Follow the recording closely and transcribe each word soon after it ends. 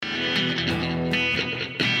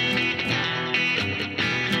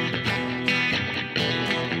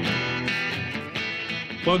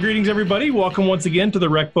Well, greetings, everybody. Welcome once again to the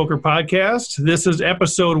Rec Poker Podcast. This is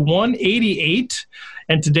episode 188,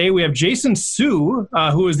 and today we have Jason Su,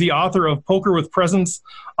 who is the author of Poker with Presence,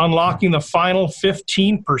 Unlocking the Final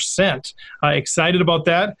 15%. Excited about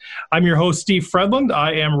that. I'm your host, Steve Fredland.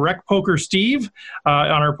 I am Rec Poker Steve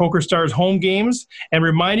on our PokerStars home games, and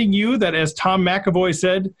reminding you that, as Tom McAvoy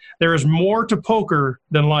said, there is more to poker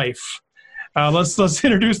than life. Let's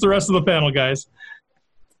introduce the rest of the panel, guys.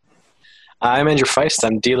 I'm Andrew Feist.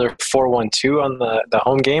 I'm dealer 412 on the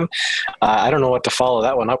home game. I don't know what to follow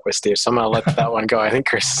that one up with, Steve, so I'm going to let that one go. I think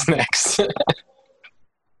Chris is next.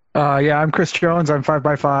 I'm Chris Jones. I'm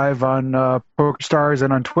 5x5 on PokerStars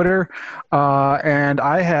and on Twitter. And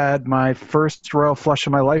I had my first Royal Flush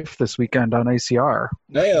of my life this weekend on ACR.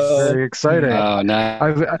 Very exciting. Oh, nice.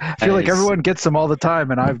 I feel like everyone gets them all the time,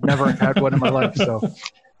 and I've never had one in my life, so it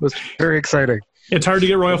was very exciting. It's hard to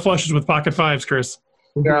get Royal Flushes with pocket fives, Chris.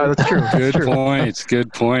 Yeah, that's true.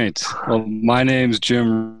 Good point. Well, my name's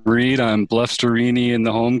Jim Reed. I'm Bluffsterini in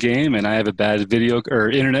the home game, and I have a bad video or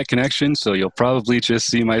internet connection, so you'll probably just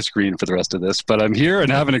see my screen for the rest of this. But I'm here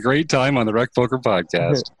and having a great time on the Rec Poker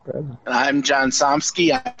Podcast. I'm John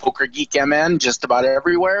Somsky. I'm Poker Geek MN just about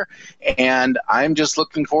everywhere, and I'm just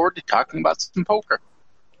looking forward to talking about some poker.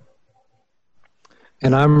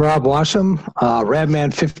 And I'm Rob Washam,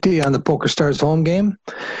 Radman50 on the PokerStars home game.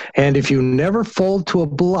 And if you never fold to a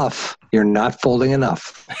bluff, you're not folding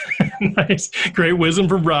enough. Nice. Great wisdom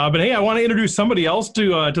from Rob. And hey, I want to introduce somebody else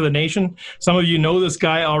to the nation. Some of you know this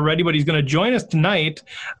guy already, but he's going to join us tonight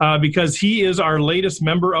because he is our latest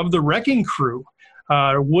member of the Wrecking Crew.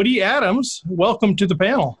 Woody Adams, welcome to the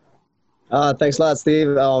panel. Thanks a lot,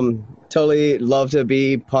 Steve. Totally love to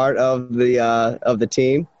be part of the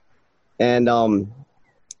team. And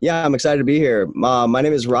yeah, I'm excited to be here. My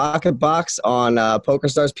name is Rocket Box on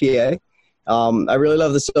PokerStars PA. I really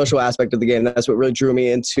love the social aspect of the game. That's what really drew me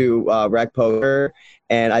into Rec Poker,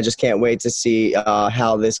 and I just can't wait to see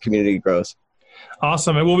how this community grows.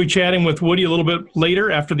 Awesome. And we'll be chatting with Woody a little bit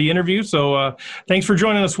later after the interview. So thanks for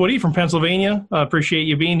joining us, Woody, from Pennsylvania. Appreciate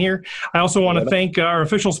you being here. I also want to thank our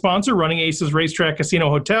official sponsor, Running Aces Racetrack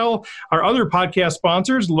Casino Hotel, our other podcast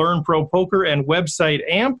sponsors, Learn Pro Poker and website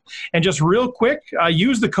AMP. And just real quick,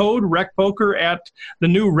 use the code RECPOKER at the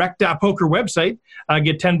new rec.poker website.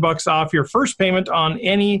 Get $10 off your first payment on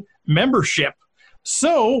any membership.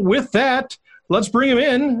 So with that, let's bring him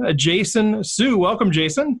in. Jason Su. Welcome,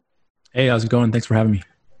 Jason. Hey, how's it going? Thanks for having me.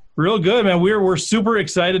 Real good, man. We're super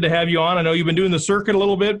excited to have you on. I know you've been doing the circuit a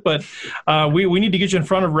little bit, but we need to get you in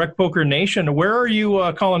front of Rec Poker Nation. Where are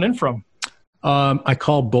you calling in from? I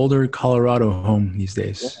call Boulder, Colorado home these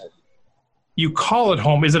days. You call it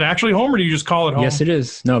home. Is it actually home, or do you just call it home? Yes, it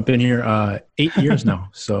is. No, I've been here 8 years now,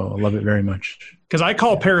 so I love it very much. Because I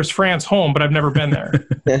call Paris, France home, but I've never been there.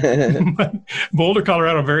 But Boulder,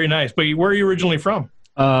 Colorado, very nice. But where are you originally from?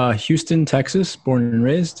 Houston, Texas, born and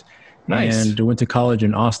raised. Nice. And went to college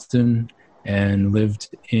in Austin and lived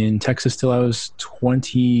in Texas till I was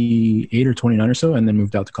 28 or 29 or so, and then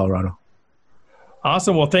moved out to Colorado.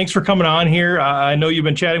 Awesome. Well, thanks for coming on here. I know you've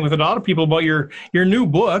been chatting with a lot of people about your new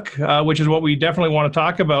book, which is what we definitely want to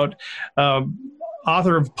talk about.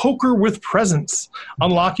 Author of Poker with Presence,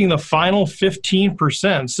 Unlocking the Final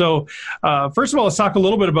 15%. So first of all, let's talk a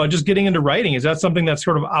little bit about just getting into writing. Is that something that's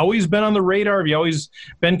sort of always been on the radar? Have you always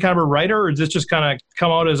been kind of a writer, or did this just kind of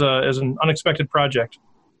come out as an unexpected project?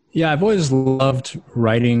 Yeah, I've always loved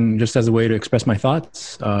writing just as a way to express my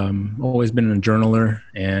thoughts. Always been a journaler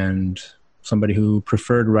and somebody who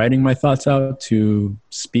preferred writing my thoughts out to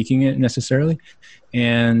speaking it necessarily.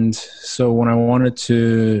 And so when I wanted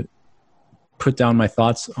to put down my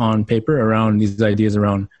thoughts on paper around these ideas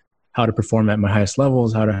around how to perform at my highest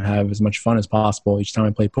levels, how to have as much fun as possible each time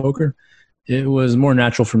I play poker, it was more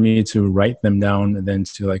natural for me to write them down than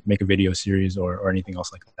to like make a video series or anything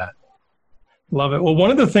else like that. Love it. Well, one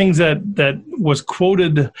of the things that was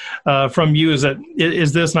quoted from you is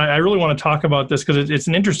this, and I really want to talk about this because it's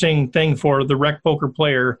an interesting thing for the rec poker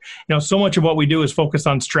player. You know, so much of what we do is focused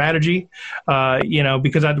on strategy,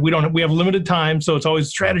 because we have limited time, so it's always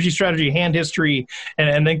strategy, hand history, and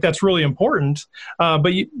I think that's really important.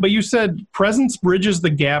 But you said presence bridges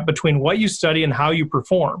the gap between what you study and how you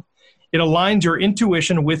perform. It aligns your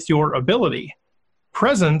intuition with your ability.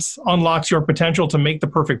 Presence unlocks your potential to make the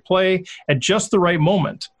perfect play at just the right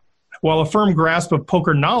moment. while a firm grasp of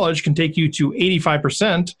poker knowledge can take you to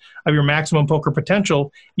 85% of your maximum poker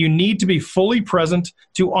potential, you need to be fully present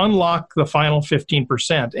to unlock the final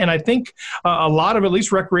 15%. And I think a lot of at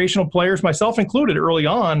least recreational players, myself included early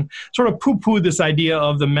on, sort of poo-pooed this idea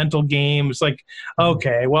of the mental game. It's like,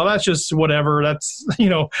 okay, well, that's just whatever. That's,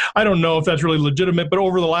 I don't know if that's really legitimate. But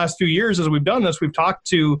over the last few years, as we've done this, we've talked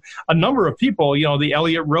to a number of people, the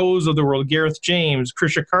Elliot Rose of the world, Gareth James,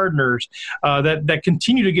 Krisha Cardners, that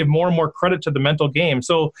continue to give more and more credit to the mental game.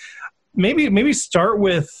 So maybe start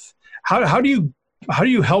with how do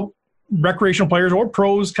you help recreational players or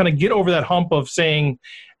pros kind of get over that hump of saying,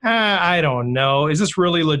 I don't know, is this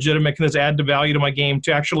really legitimate? Can this add the value to my game,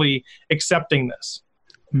 to actually accepting this?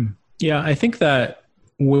 Yeah, I think that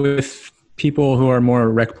with people who are more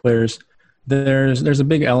rec players, there's a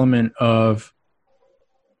big element of,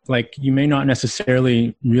 like, you may not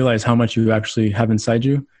necessarily realize how much you actually have inside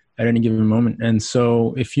you at any given moment. And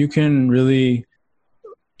so if you can really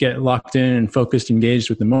get locked in and focused, engaged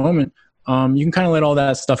with the moment, you can kind of let all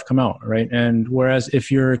that stuff come out, right? And whereas if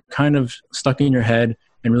you're kind of stuck in your head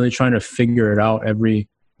and really trying to figure it out every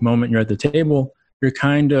moment you're at the table, you're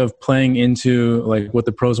kind of playing into like what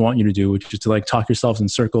the pros want you to do, which is to like talk yourselves in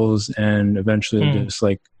circles and eventually just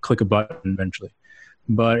like click a button eventually.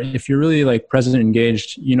 But if you're really like present,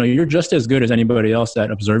 engaged, you're just as good as anybody else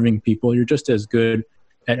at observing people. You're just as good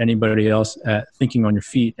at anybody else at thinking on your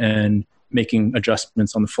feet and making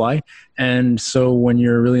adjustments on the fly. And so when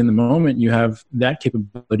you're really in the moment, you have that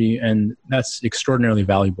capability, and that's extraordinarily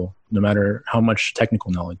valuable, no matter how much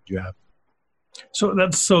technical knowledge you have. So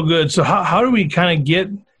that's so good. So how do we kind of get,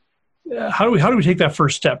 how do we take that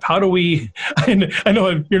first step? How do we, I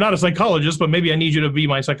know you're not a psychologist, but maybe I need you to be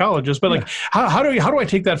my psychologist, but like, how do I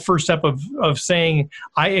take that first step of saying,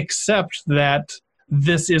 I accept that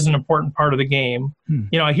this is an important part of the game?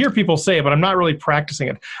 I hear people say it, but I'm not really practicing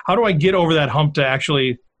it. How do I get over that hump to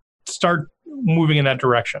actually start moving in that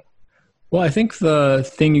direction? Well, I think the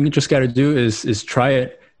thing you just got to do is try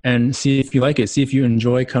it and see if you like it. See if you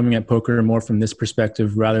enjoy coming at poker more from this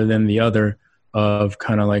perspective rather than the other of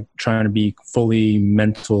kind of like trying to be fully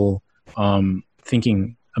mental,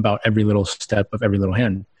 thinking about every little step of every little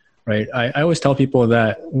hand, right? I always tell people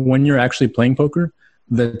that when you're actually playing poker,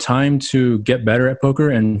 the time to get better at poker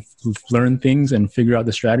and learn things and figure out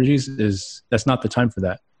the strategies that's not the time for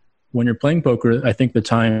that. When you're playing poker, I think that's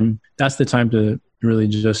the time to really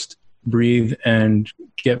just breathe and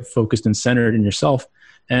get focused and centered in yourself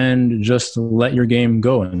and just let your game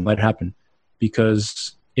go and let it happen.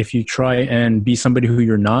 Because if you try and be somebody who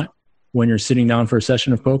you're not when you're sitting down for a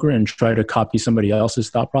session of poker and try to copy somebody else's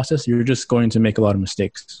thought process, you're just going to make a lot of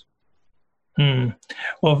mistakes.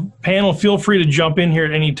 Well, panel, feel free to jump in here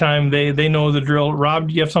at any time. They know the drill. Rob,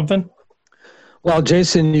 do you have something? Well,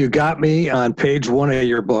 Jason, you got me on page 1 of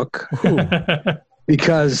your book.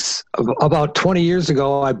 Because about 20 years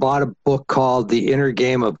ago, I bought a book called The Inner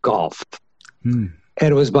Game of Golf. And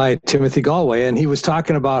it was by Timothy Galway. And he was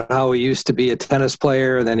talking about how he used to be a tennis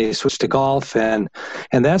player, and then he switched to golf. And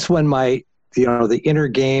that's when the inner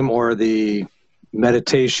game, or the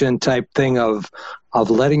meditation type thing of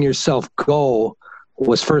letting yourself go,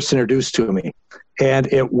 was first introduced to me.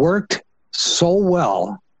 And it worked so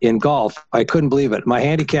well in golf, I couldn't believe it. My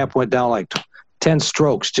handicap went down like 10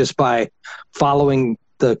 strokes just by following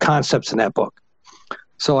the concepts in that book.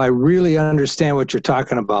 So I really understand what you're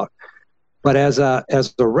talking about. But as a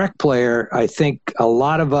rec player, I think a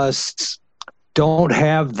lot of us don't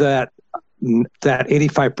have that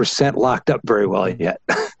 85% locked up very well yet.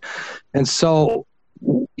 And so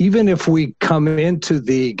even if we come into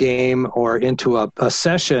the game or into a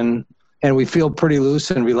session and we feel pretty loose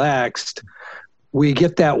and relaxed, we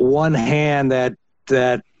get that one hand that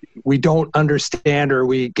we don't understand or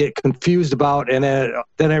we get confused about, and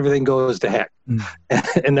then everything goes to heck.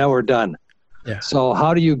 And now we're done. Yeah. So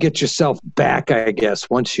how do you get yourself back, I guess,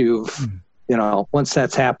 once once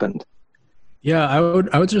that's happened? Yeah, I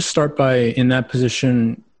would just start by, in that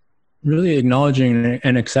position, really acknowledging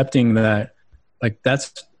and accepting that, like,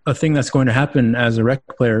 that's a thing that's going to happen as a rec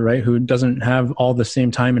player, right? Who doesn't have all the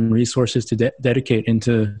same time and resources to dedicate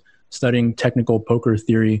into studying technical poker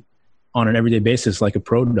theory on an everyday basis like a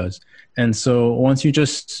pro does. And so once you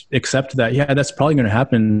just accept that, yeah, that's probably going to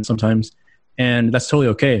happen sometimes. And that's totally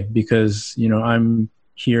okay, because, I'm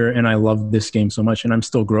here and I love this game so much and I'm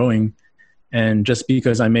still growing. And just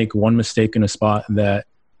because I make one mistake in a spot that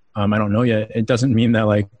I don't know yet, it doesn't mean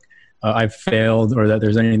that I've failed or that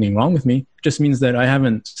there's anything wrong with me. It just means that I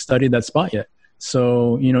haven't studied that spot yet.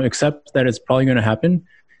 So, accept that it's probably going to happen.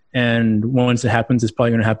 And once it happens, it's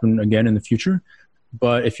probably going to happen again in the future.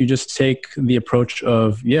 But if you just take the approach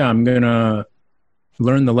of, yeah, I'm going to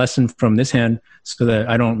learn the lesson from this hand so that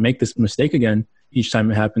I don't make this mistake again each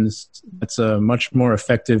time it happens. That's a much more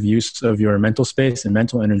effective use of your mental space and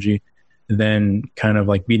mental energy than kind of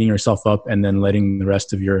like beating yourself up and then letting the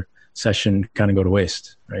rest of your session kind of go to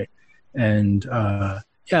waste, right? And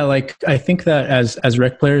like I think that as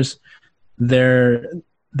rec players, there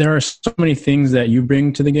are so many things that you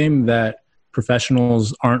bring to the game that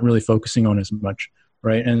professionals aren't really focusing on as much,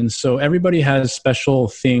 right? And so everybody has special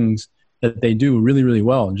things that they do really, really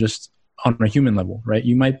well, just on a human level, right?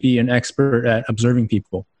 You might be an expert at observing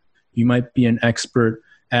people. You might be an expert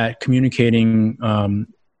at communicating,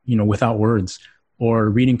 without words, or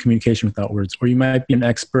reading communication without words. Or you might be an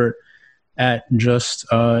expert at just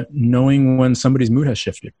knowing when somebody's mood has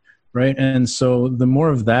shifted, right? And so the more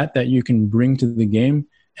of that you can bring to the game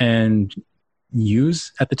and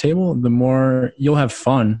use at the table, the more you'll have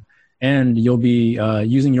fun, and you'll be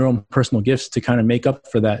using your own personal gifts to kind of make up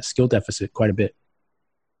for that skill deficit quite a bit.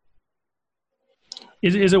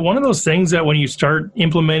 Is it one of those things that when you start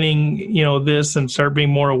implementing, this and start being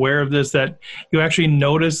more aware of this, that you actually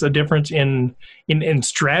notice a difference in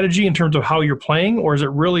strategy in terms of how you're playing? Or is it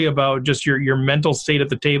really about just your mental state at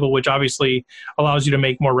the table, which obviously allows you to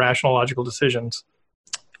make more rational, logical decisions?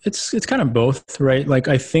 It's kind of both, right? Like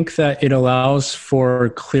I think that it allows for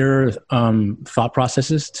clear thought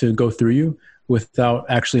processes to go through you without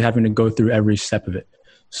actually having to go through every step of it.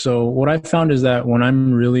 So what I've found is that when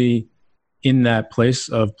I'm really in that place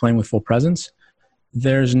of playing with full presence,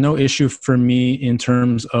 there's no issue for me in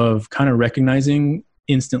terms of kind of recognizing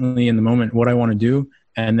instantly in the moment what I want to do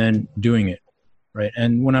and then doing it, right?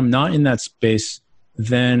 And when I'm not in that space,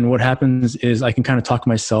 then what happens is I can kind of talk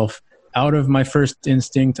myself out of my first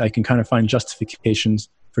instinct. I can kind of find justifications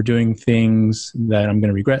for doing things that I'm going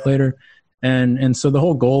to regret later. And so the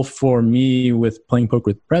whole goal for me with playing poker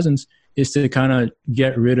with presence is to kind of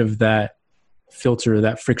get rid of that filter,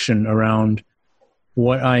 that friction around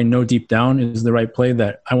what I know deep down is the right play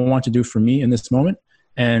that I want to do for me in this moment,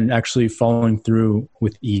 and actually following through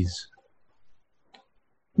with ease.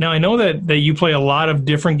 Now, I know that you play a lot of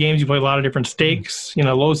different games. You play a lot of different stakes,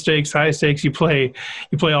 low stakes, high stakes. You play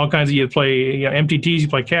all kinds of, MTTs, you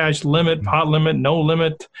play cash, limit, pot limit, no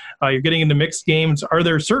limit. You're getting into mixed games. Are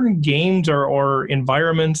there certain games or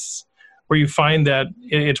environments where you find that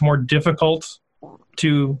it's more difficult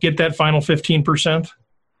to get that final 15%?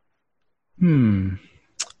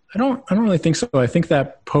 I don't really think so. I think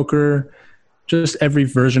that poker, just every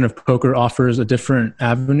version of poker offers a different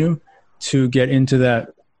avenue to get into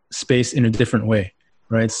that space in a different way,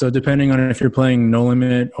 right? So depending on if you're playing no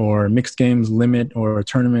limit or mixed games, limit, or a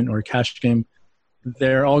tournament or a cash game,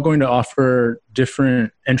 they're all going to offer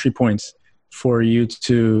different entry points for you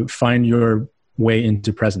to find your way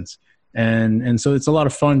into presence. And so it's a lot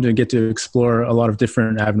of fun to get to explore a lot of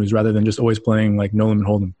different avenues rather than just always playing like no limit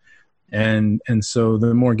hold'em. And so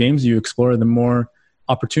the more games you explore, the more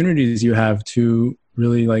opportunities you have to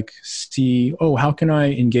really like see, how can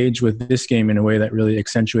I engage with this game in a way that really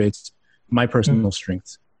accentuates my personal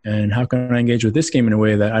strengths? And how can I engage with this game in a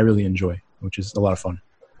way that I really enjoy, which is a lot of fun.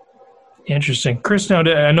 Interesting. Chris, now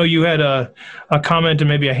I know you had a comment and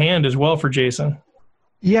maybe a hand as well for Jason.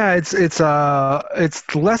 Yeah, it's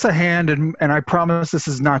less a hand, and I promise this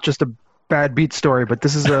is not just a bad beat story, but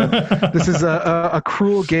this is a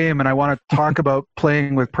cruel game, and I want to talk about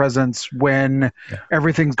playing with presence when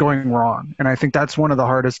everything's going wrong, and I think that's one of the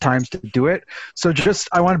hardest times to do it. So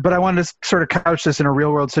I wanted to sort of couch this in a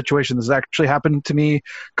real world situation. This actually happened to me a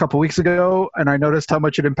couple weeks ago, and I noticed how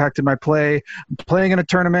much it impacted my play. I'm playing in a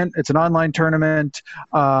tournament. It's an online tournament.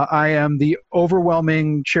 I am the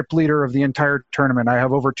overwhelming chip leader of the entire tournament. I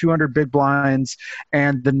have over 200 big blinds,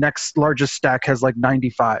 and the next largest stack has like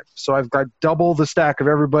 95. So I've got double the stack of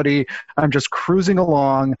everybody. I'm just cruising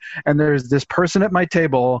along, and there's this person at my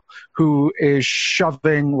table who is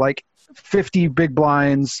shoving like 50 big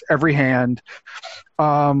blinds every hand.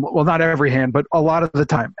 Well, not every hand, but a lot of the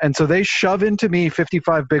time. And so they shove into me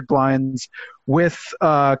 55 big blinds with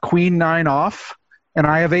queen 9 off, and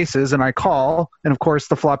I have aces, and I call, and of course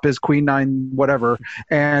the flop is queen 9 whatever,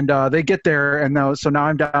 and they get there, and so now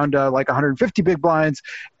I'm down to like 150 big blinds,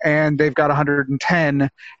 and they've got 110,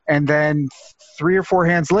 and then 3 or 4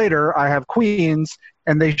 hands later I have queens,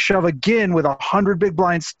 and they shove again with 100 big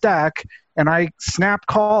blind stack, and I snap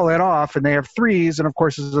call it off, and they have threes, and of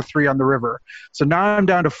course there's a 3 on the river. So now I'm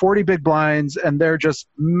down to 40 big blinds, and they're just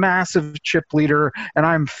massive chip leader, and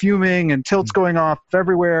I'm fuming, and tilts going off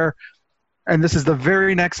everywhere. And this is the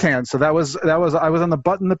very next hand. So I was on the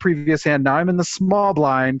button the previous hand. Now I'm in the small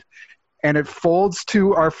blind, and it folds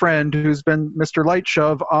to our friend who's been Mr. Light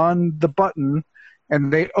Shove on the button,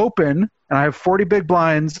 and they open, and I have 40 big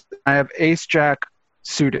blinds. I have ace jack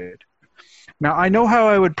suited. Now, I know how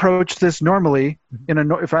I would approach this normally.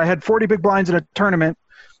 If I had 40 big blinds in a tournament,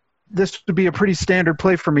 this would be a pretty standard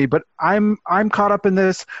play for me. But I'm caught up in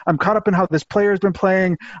this. I'm caught up in how this player has been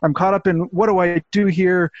playing. I'm caught up in what do I do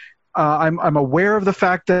here. I'm aware of the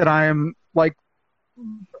fact that I'm like,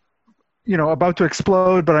 about to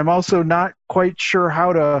explode, but I'm also not quite sure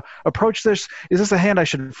how to approach this. Is this a hand I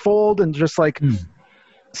should fold and just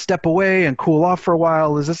step away and cool off for a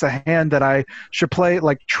while? Is this a hand that I should play,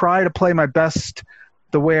 try to play my best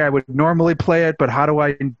the way I would normally play it, but how do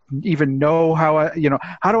I even know how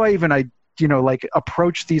do I even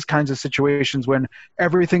approach these kinds of situations when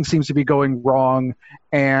everything seems to be going wrong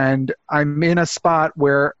and I'm in a spot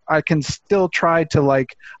where I can still try to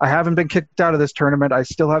I haven't been kicked out of this tournament. I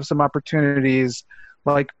still have some opportunities.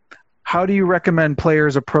 How do you recommend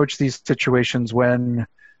players approach these situations when,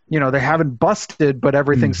 they haven't busted, but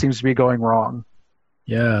everything seems to be going wrong?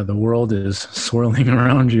 Yeah. The world is swirling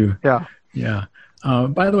around you. Yeah. Yeah.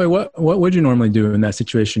 By the way, what would you normally do in that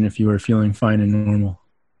situation if you were feeling fine and normal?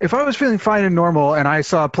 If I was feeling fine and normal and I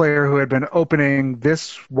saw a player who had been opening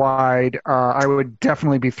this wide, I would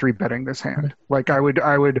definitely be 3-betting this hand. I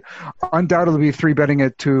would undoubtedly be 3-betting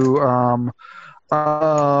it to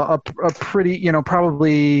a pretty,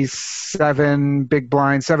 probably 7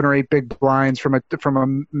 or 8 big blinds from a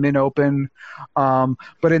min open.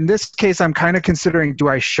 But in this case, I'm kind of considering, do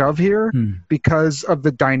I shove here because of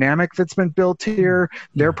the dynamic that's been built here?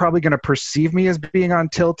 They're probably going to perceive me as being on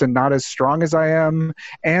tilt and not as strong as I am.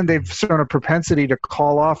 And they've shown a propensity to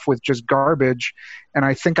call off with just garbage. And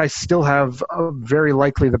I think I still have very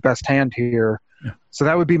likely the best hand here. Yeah. So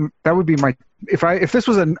that would be my, if this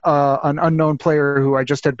was an unknown player who I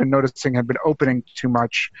just had been noticing had been opening too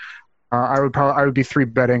much, I would be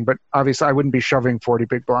 3-betting, but obviously I wouldn't be shoving 40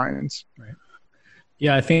 big blinds. Right.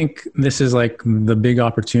 Yeah, I think this is the big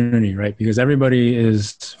opportunity, right? Because everybody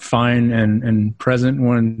is fine and present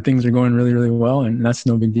when things are going really, really well, and that's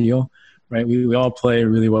no big deal, right? We all play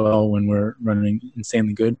really well when we're running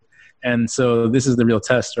insanely good. And so this is the real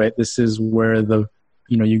test, right? This is where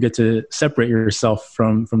you get to separate yourself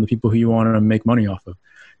from the people who you want to make money off of.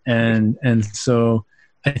 And so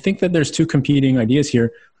I think that there's 2 competing ideas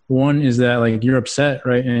here. One is that you're upset,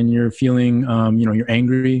 right? And you're feeling, you're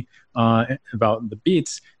angry about the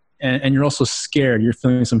beats, and you're also scared. You're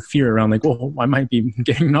feeling some fear around I might be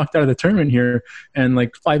getting knocked out of the tournament here. And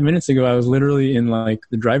 5 minutes ago, I was literally in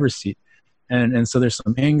the driver's seat. And so there's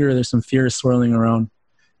some anger, there's some fear swirling around.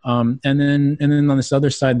 And then on this other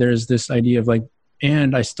side, there's this idea of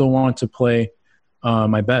and I still want to play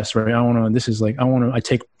my best, right? I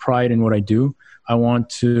take pride in what I do. I want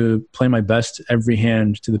to play my best every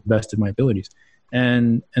hand to the best of my abilities.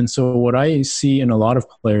 And so what I see in a lot of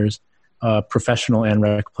players, professional and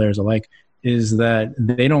rec players alike, is that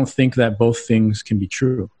they don't think that both things can be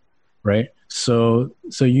true, right? So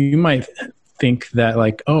you might think that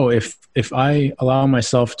if I allow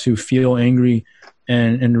myself to feel angry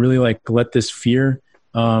and really let this fear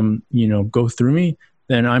go through me,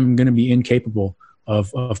 then I'm going to be incapable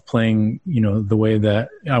of playing, the way that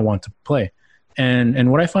I want to play.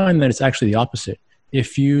 And what I find that it's actually the opposite.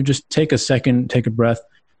 If you just take a second, take a breath,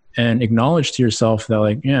 and acknowledge to yourself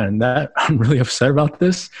that I'm really upset about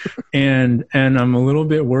this, and I'm a little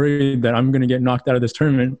bit worried that I'm going to get knocked out of this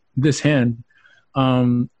tournament, this hand,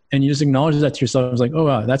 and you just acknowledge that to yourself. It's oh,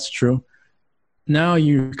 wow, that's true. Now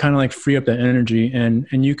you kind of free up that energy, and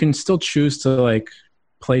you can still choose to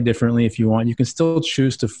play differently if you want. You can still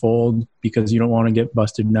choose to fold because you don't want to get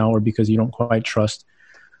busted now, or because you don't quite trust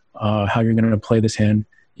how you're going to play this hand.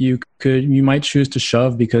 You might choose to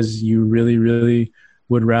shove because you really, really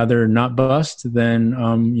would rather not bust than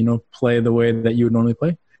play the way that you would normally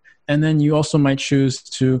play. And then you also might choose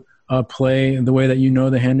to play the way that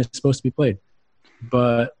the hand is supposed to be played.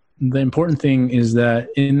 But the important thing is that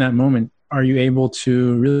in that moment, are you able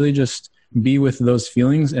to really just be with those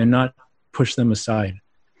feelings and not push them aside,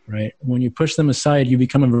 right? When you push them aside, you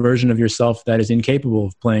become a version of yourself that is incapable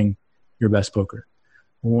of playing your best poker.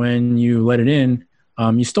 When you let it in,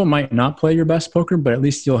 you still might not play your best poker, but at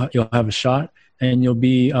least you'll have a shot, and you'll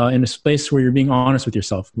be in a space where you're being honest with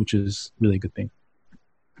yourself, which is really a good thing.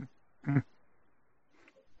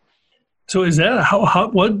 So is that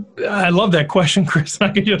what I love that question, Chris.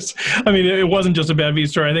 It wasn't just a bad beat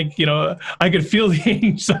story. I think, I could feel the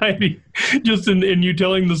anxiety just in you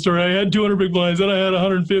telling the story. I had 200 big blinds, then I had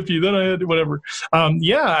 150, then I had whatever.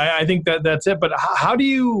 I think that's it. But how do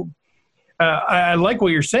you, I like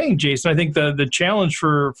what you're saying, Jason. I think the challenge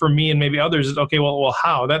for me and maybe others is, okay, well,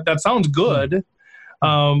 how? That sounds good.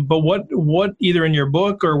 But what either in your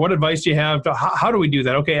book or what advice do you have to, how do we do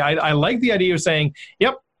that? Okay, I like the idea of saying,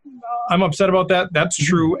 yep, I'm upset about that. That's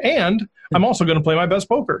true. And I'm also going to play my best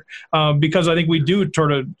poker because I think we do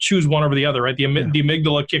sort of choose one over the other, right? The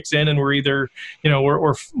amygdala kicks in and we're either,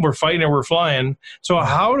 we're fighting or we're flying. So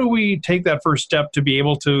how do we take that first step to be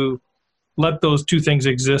able to let those two things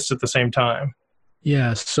exist at the same time?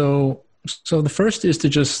 Yeah. So the first is to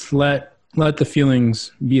just let the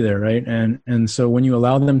feelings be there, right? And so when you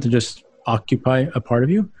allow them to just occupy a part of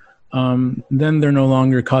you, then they're no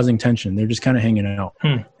longer causing tension. They're just kind of hanging out.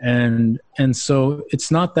 And so it's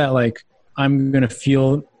not that like I'm going to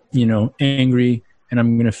feel, angry and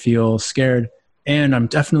I'm going to feel scared and I'm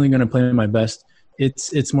definitely going to play my best.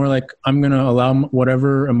 It's more like I'm going to allow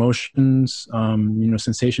whatever emotions,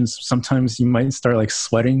 sensations. Sometimes you might start like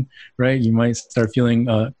sweating, right? You might start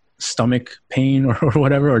feeling stomach pain or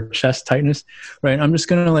whatever, or chest tightness, right? I'm just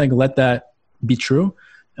going to like let that be true.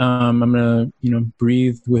 I'm going to,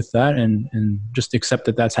 breathe with that and just accept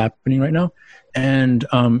that that's happening right now. And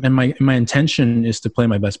my intention is to play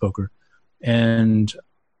my best poker. And,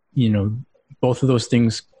 both of those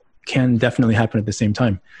things can definitely happen at the same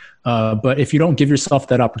time. But if you don't give yourself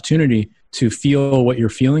that opportunity to feel what you're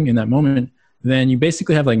feeling in that moment, then you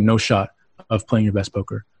basically have like no shot of playing your best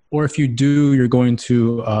poker. Or if you do, you're going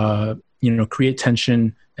to, create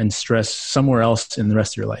tension and stress somewhere else in the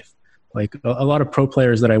rest of your life. Like a lot of pro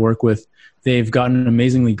players that I work with, they've gotten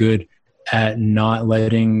amazingly good at not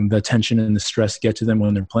letting the tension and the stress get to them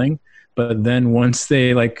when they're playing. But then once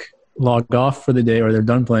they like log off for the day or they're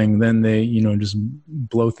done playing, then they, just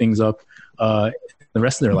blow things up the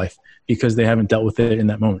rest of their life because they haven't dealt with it in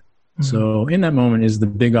that moment. Mm-hmm. So in that moment is the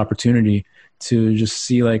big opportunity to just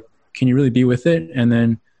see like, can you really be with it? And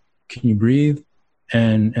then can you breathe?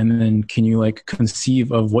 And then can you like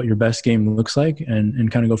conceive of what your best game looks like and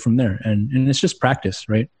kind of go from there. And it's just practice,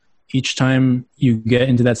 right? Each time you get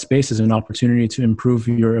into that space is an opportunity to improve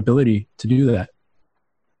your ability to do that.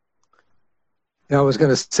 Yeah, I was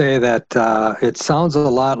going to say that it sounds a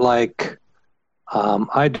lot like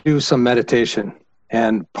I do some meditation,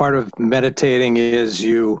 and part of meditating is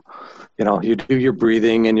you do your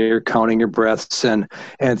breathing and you're counting your breaths, and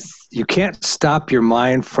you can't stop your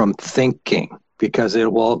mind from thinking because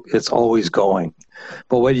it's always going.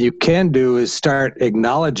 But what you can do is start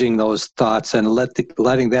acknowledging those thoughts and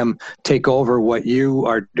letting them take over what you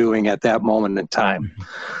are doing at that moment in time.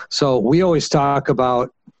 So we always talk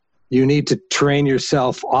about you need to train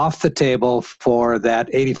yourself off the table for that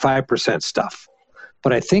 85% stuff.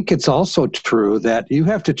 But I think it's also true that you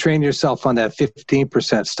have to train yourself on that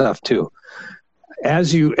 15% stuff too.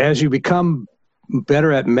 As you become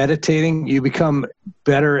better at meditating, you become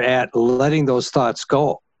better at letting those thoughts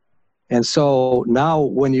go. And so now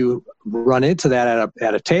when you run into that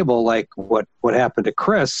at a table, like what happened to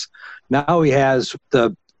Chris, now he has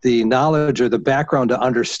the knowledge or the background to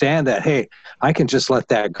understand that, hey, I can just let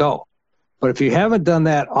that go. But if you haven't done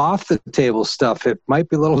that off the table stuff, it might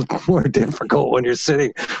be a little more difficult when you're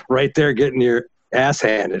sitting right there getting your ass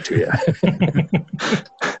handed to you.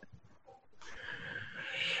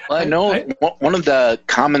 Well, I know one of the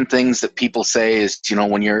common things that people say is,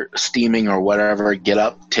 when you're steaming or whatever, get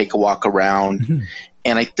up, take a walk around. Mm-hmm.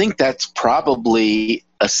 And I think that's probably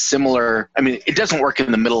a similar, it doesn't work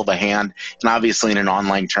in the middle of a hand. And obviously in an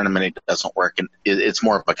online tournament, it doesn't work. And it's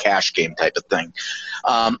more of a cash game type of thing.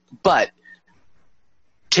 But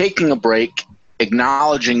taking a break,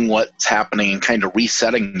 acknowledging what's happening and kind of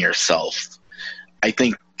resetting yourself, I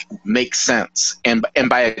think makes sense. And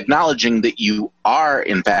by acknowledging that you are,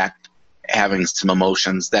 in fact, having some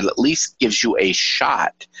emotions, that at least gives you a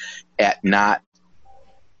shot at not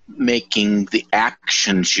making the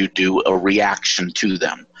actions you do a reaction to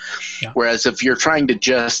them. Yeah. Whereas if you're trying to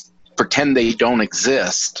just pretend they don't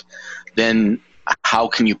exist, then how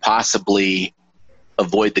can you possibly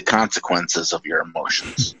avoid the consequences of your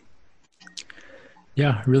emotions?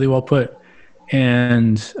 Yeah, really well put.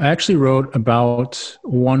 And I actually wrote about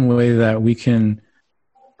one way that we can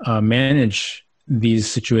manage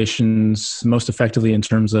these situations most effectively in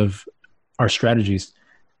terms of our strategies,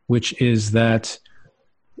 which is that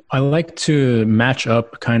I like to match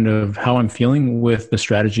up kind of how I'm feeling with the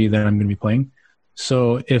strategy that I'm going to be playing.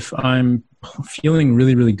 So if I'm feeling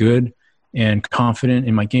really, really good and confident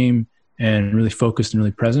in my game and really focused and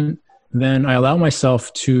really present, then I allow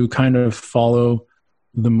myself to kind of follow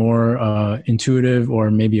the more intuitive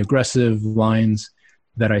or maybe aggressive lines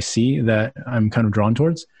that I see that I'm kind of drawn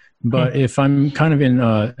towards. But if I'm kind of in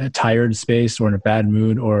a tired space or in a bad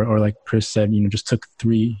mood, or like Chris said, just took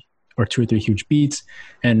 2 or 3 huge beats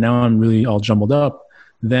and now I'm really all jumbled up,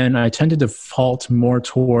 then I tend to default more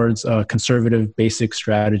towards conservative basic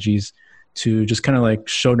strategies to just kind of like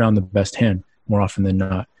show down the best hand more often than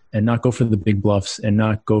not. and not go for the big bluffs and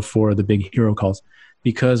not go for the big hero calls.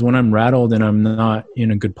 Because when I'm rattled and I'm not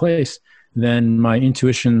in a good place, then my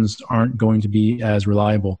intuitions aren't going to be as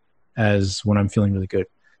reliable as when I'm feeling really good.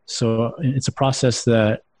 So it's a process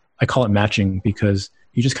that I call it matching, because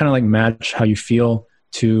you just kind of like match how you feel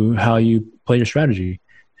to how you play your strategy.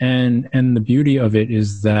 And the beauty of it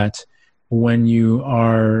is that when you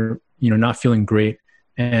are, not feeling great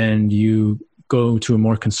and you go to a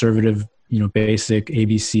more conservative, basic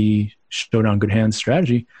ABC showdown good hands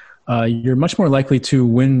strategy, you're much more likely to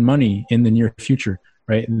win money in the near future,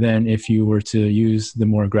 right, than if you were to use the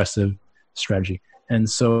more aggressive strategy. And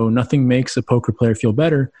so nothing makes a poker player feel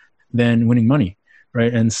better than winning money,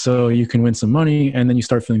 right? And so you can win some money and then you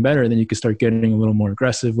start feeling better. Then you can start getting a little more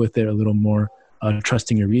aggressive with it, a little more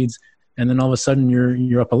trusting your reads. And then all of a sudden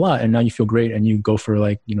you're up a lot and now you feel great and you go for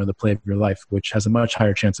the play of your life, which has a much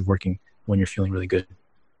higher chance of working when you're feeling really good.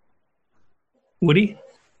 Woody?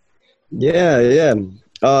 Yeah.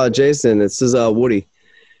 Jason, this is Woody.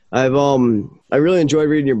 I really enjoyed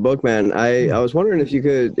reading your book, man. I was wondering if you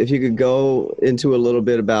could go into a little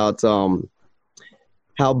bit about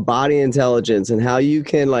how body intelligence and how you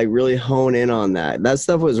can really hone in on that. That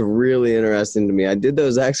stuff was really interesting to me. I did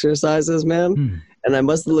those exercises, man, and I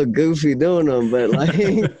must have looked goofy doing them, but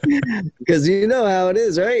because you know how it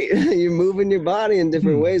is, right? You're moving your body in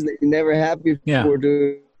different ways that you never have before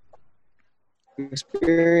to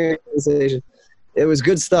experience. It was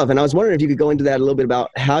good stuff. And I was wondering if you could go into that a little bit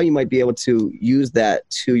about how you might be able to use that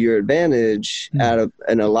to your advantage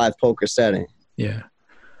in a live poker setting. Yeah.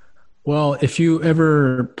 Well, if you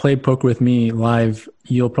ever play poker with me live,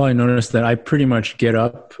 you'll probably notice that I pretty much get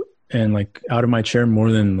up and out of my chair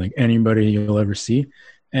more than anybody you'll ever see.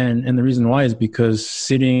 And the reason why is because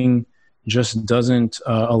sitting just doesn't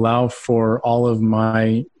allow for all of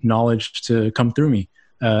my knowledge to come through me.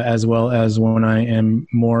 As well as when I am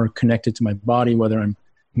more connected to my body, whether I'm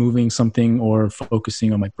moving something or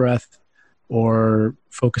focusing on my breath or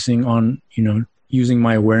focusing on, using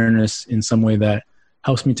my awareness in some way that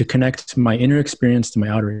helps me to connect my inner experience to my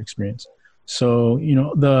outer experience. So,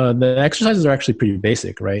 the exercises are actually pretty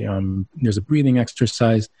basic, right? There's a breathing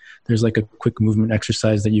exercise. There's a quick movement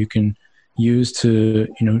exercise that you can use to,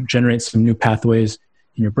 generate some new pathways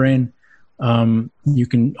in your brain. You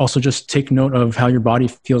can also just take note of how your body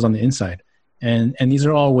feels on the inside. And these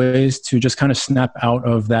are all ways to just kind of snap out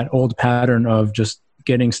of that old pattern of just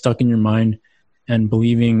getting stuck in your mind and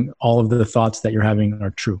believing all of the thoughts that you're having are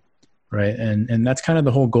true, right? And that's kind of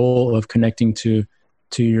the whole goal of connecting to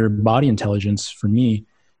your body intelligence for me,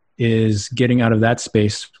 is getting out of that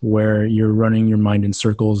space where you're running your mind in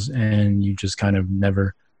circles and you just kind of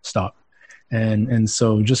never stop. And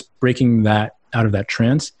so just breaking that out of that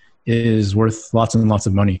trance is worth lots and lots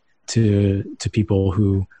of money to people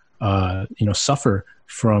who suffer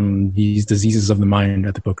from these diseases of the mind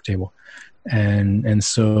at the poker table. And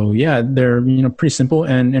so they're pretty simple,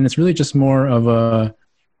 and it's really just more of a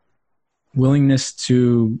willingness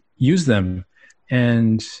to use them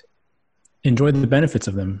and enjoy the benefits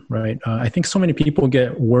of them, right? I think so many people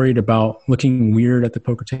get worried about looking weird at the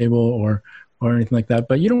poker table or anything like that,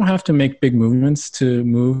 but you don't have to make big movements to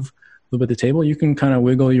move a little bit the table. You can kind of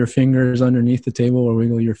wiggle your fingers underneath the table or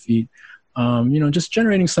wiggle your feet. Just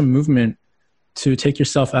generating some movement to take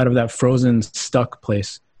yourself out of that frozen, stuck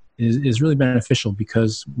place is really beneficial,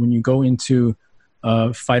 because when you go into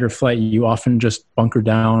fight or flight, you often just bunker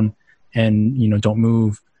down and don't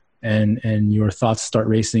move, and your thoughts start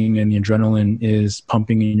racing and the adrenaline is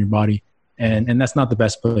pumping in your body, and that's not the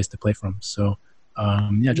best place to play from. So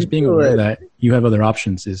just being aware that you have other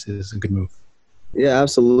options is a good move. Yeah,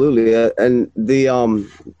 absolutely. And the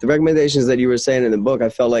recommendations that you were saying in the book, I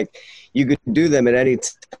felt like you could do them at any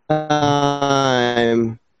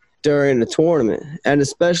time during the tournament, and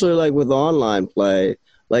especially with online play,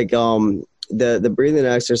 the breathing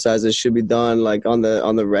exercises should be done on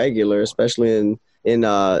the regular, especially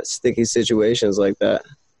in sticky situations like that.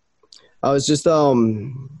 I was just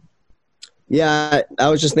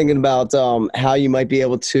thinking about how you might be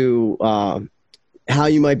able to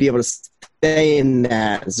stay in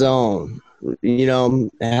that zone,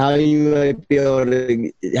 how you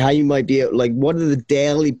might be what are the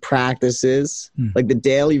daily practices, the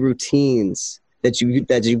daily routines that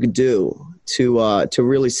you could do to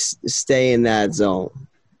really stay in that zone.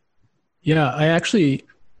 Yeah, I actually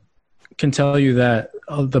can tell you that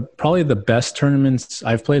probably the best tournaments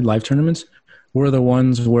I've played, live tournaments, were the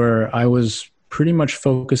ones where I was pretty much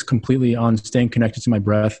focused completely on staying connected to my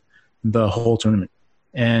breath the whole tournament.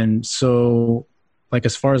 And so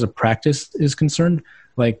as far as a practice is concerned,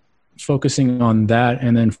 focusing on that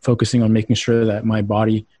and then focusing on making sure that my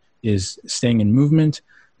body is staying in movement,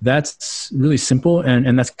 that's really simple,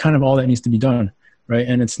 and that's kind of all that needs to be done, right?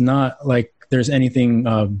 And it's not like there's anything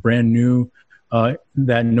brand new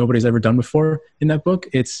that nobody's ever done before in that book.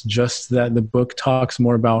 It's just that the book talks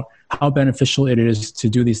more about how beneficial it is to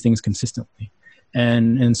do these things consistently.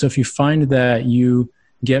 And so if you find that you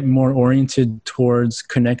get more oriented towards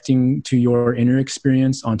connecting to your inner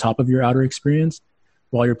experience on top of your outer experience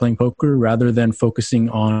while you're playing poker, rather than focusing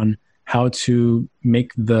on how to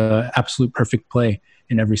make the absolute perfect play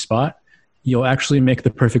in every spot, you'll actually make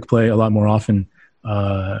the perfect play a lot more often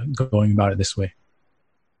going about it this way.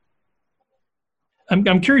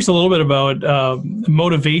 I'm curious a little bit about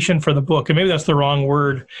motivation for the book, and maybe that's the wrong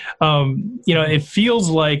word. It feels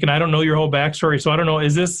like, and I don't know your whole backstory, so I don't know.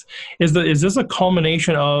 Is this a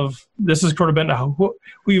culmination of, this has sort of been who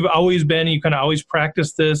you've always been? You kind of always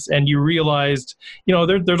practiced this, and you realized,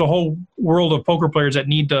 there's a whole world of poker players that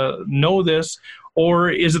need to know this, or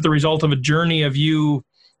is it the result of a journey of you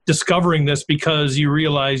discovering this because you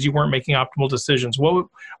realized you weren't making optimal decisions?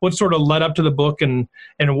 What sort of led up to the book, and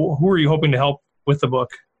who are you hoping to help with the book?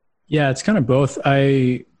 Yeah, it's kind of both.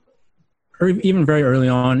 Even very early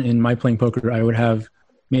on in my playing poker, I would have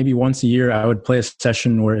maybe once a year, I would play a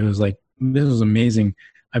session where it was like, this was amazing.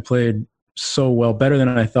 I played so well, better than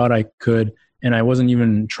I thought I could, and I wasn't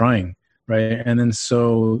even trying, right? And then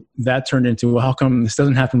so that turned into, well, how come this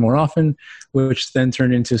doesn't happen more often? Which then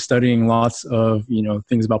turned into studying lots of,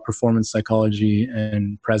 things about performance psychology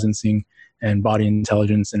and presencing and body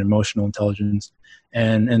intelligence and emotional intelligence.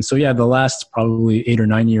 And so, yeah, the last probably 8 or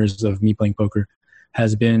 9 years of me playing poker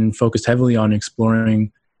has been focused heavily on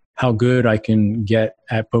exploring how good I can get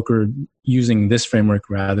at poker using this framework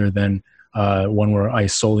rather than one where I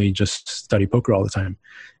solely just study poker all the time.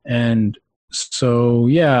 And so,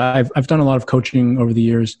 yeah, I've done a lot of coaching over the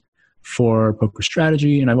years for poker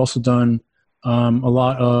strategy, and I've also done a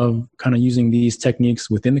lot of kind of using these techniques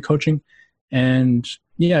within the coaching. And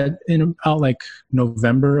yeah, in about like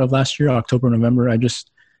November of last year, October, November, I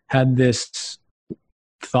just had this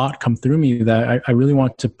thought come through me that I really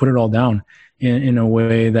want to put it all down in a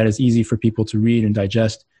way that is easy for people to read and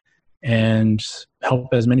digest, and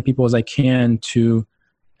help as many people as I can to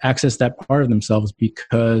access that part of themselves,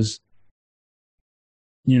 because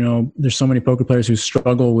there's so many poker players who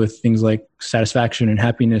struggle with things like satisfaction and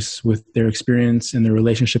happiness with their experience and their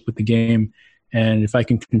relationship with the game. And if I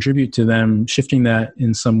can contribute to them shifting that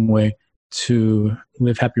in some way to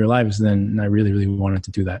live happier lives, then I really, really wanted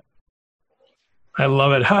to do that. I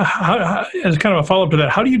love it. How, as kind of a follow-up to that,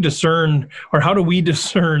 how do you discern, or how do we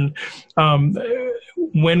discern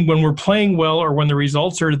when we're playing well, or when the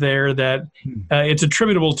results are there, that it's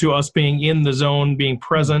attributable to us being in the zone, being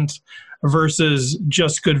present, versus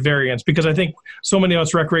just good variance? Because I think so many of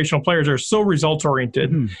us recreational players are so results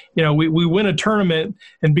oriented. We win a tournament,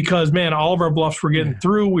 and because, man, all of our bluffs were getting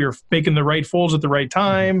through, we were making the right folds at the right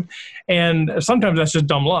time. And sometimes that's just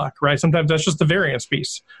dumb luck, right? Sometimes that's just the variance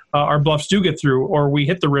piece. Our bluffs do get through, or we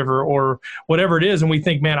hit the river, or whatever it is. And we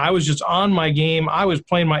think, man, I was just on my game. I was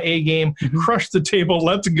playing my A game, crushed the table,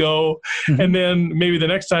 let's go. And then maybe the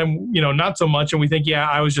next time, not so much. And we think, yeah,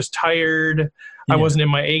 I was just tired. I wasn't in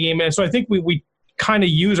my A game. And so I think we kind of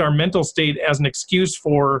use our mental state as an excuse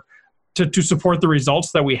to support the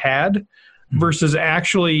results that we had, versus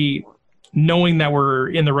actually knowing that we're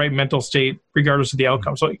in the right mental state regardless of the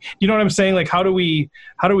outcome. So you know what I'm saying? Like, how do we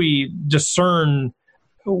discern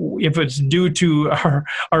if it's due to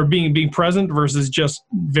our being present versus just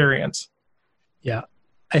variance? Yeah,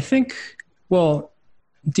 I think, well,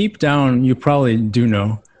 deep down, you probably do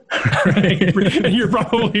know. Right? You're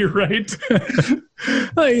probably right.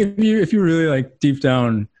 Like if you really like deep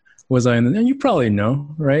down, was I in the, and you probably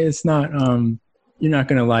know, right? It's not, you're not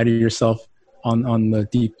going to lie to yourself on the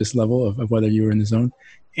deepest level of whether you were in the zone.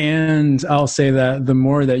 And I'll say that the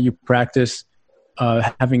more that you practice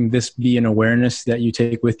having this be an awareness that you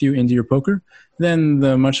take with you into your poker, then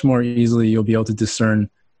the much more easily you'll be able to discern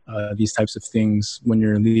these types of things when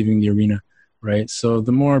you're leaving the arena, right? So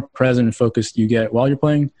the more present and focused you get while you're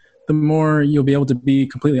playing, the more you'll be able to be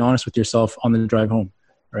completely honest with yourself on the drive home,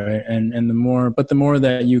 right? And the more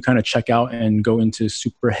that you kind of check out and go into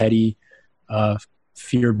super heady,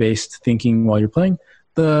 fear-based thinking while you're playing,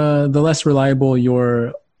 the less reliable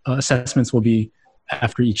your assessments will be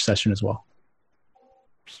after each session as well.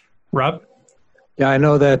 Rob? Yeah, I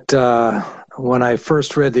know that when I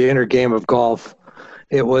first read The Inner Game of Golf,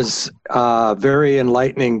 it was very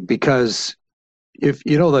enlightening, because if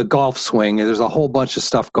you know the golf swing, there's a whole bunch of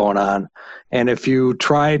stuff going on, and if you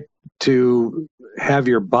try to have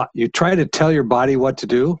you try to tell your body what to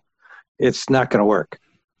do, it's not going to work.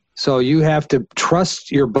 So you have to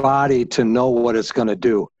trust your body to know what it's going to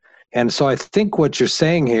do. And so I think what you're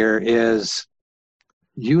saying here is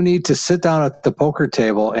you need to sit down at the poker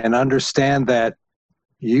table and understand that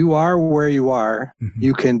you are where you are. Mm-hmm.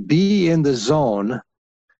 You can be in the zone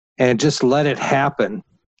and just let it happen.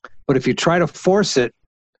 But if you try to force it,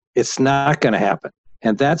 it's not going to happen.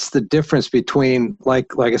 And that's the difference between, like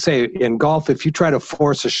I say, in golf, if you try to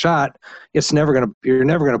force a shot, you're never going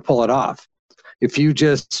to pull it off. If you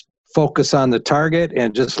just focus on the target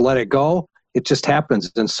and just let it go, it just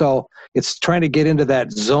happens. And so it's trying to get into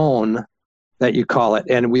that zone that you call it.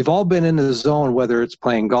 And we've all been in the zone, whether it's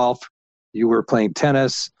playing golf, you were playing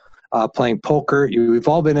tennis, playing poker, we've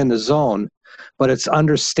all been in the zone. But it's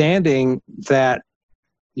understanding that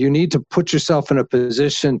you need to put yourself in a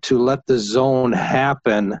position to let the zone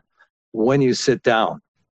happen when you sit down.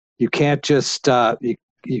 You can't just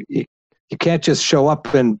you can't just show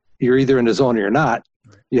up and you're either in the zone or you're not.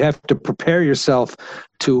 You have to prepare yourself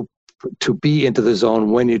to be into the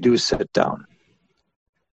zone when you do sit down.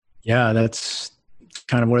 Yeah, that's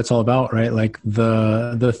kind of what it's all about, right? Like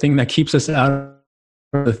the thing that keeps us out,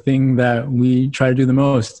 the thing that we try to do the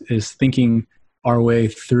most is thinking our way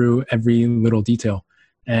through every little detail.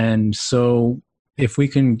 And so if we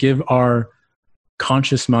can give our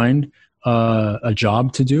conscious mind a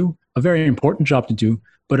job to do, a very important job to do,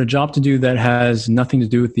 but a job to do that has nothing to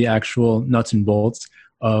do with the actual nuts and bolts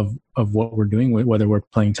of what we're doing, whether we're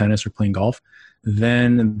playing tennis or playing golf,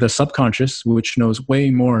 then the subconscious, which knows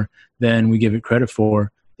way more than we give it credit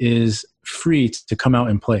for, is free to come out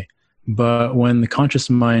and play. But when the conscious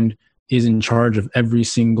mind is in charge of every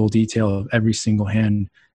single detail of every single hand,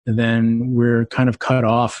 then we're kind of cut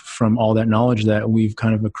off from all that knowledge that we've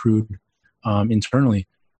kind of accrued internally.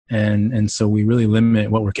 And so we really limit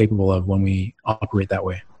what we're capable of when we operate that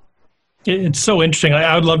way. It's so interesting.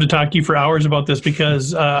 I would love to talk to you for hours about this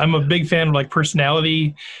because I'm a big fan of like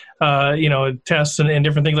personality, tests and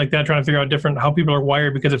different things like that, trying to figure out how people are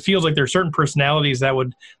wired, because it feels like there are certain personalities that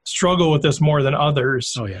would struggle with this more than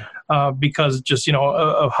others. Oh, yeah. Because just,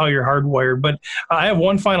 of how you're hardwired. But I have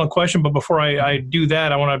one final question, but before I do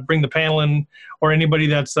that, I want to bring the panel in, or anybody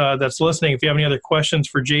that's listening. If you have any other questions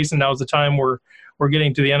for Jason, now's the time. We're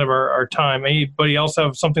getting to the end of our time. Anybody else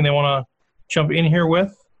have something they want to jump in here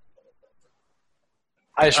with?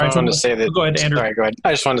 I just wanted to say that. Go ahead, Andrew. Sorry, go ahead.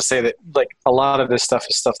 I just wanted to say that, like, a lot of this stuff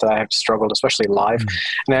is stuff that I have struggled, especially live,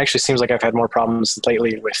 and it actually seems like I've had more problems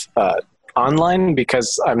lately with online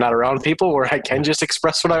because I'm not around people where I can just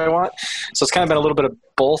express what I want. So it's kind of been a little bit of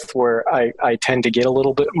both, where I tend to get a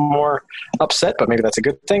little bit more upset, but maybe that's a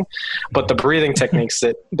good thing. But the breathing techniques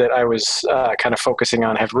that I was kind of focusing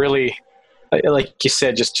on have really, like you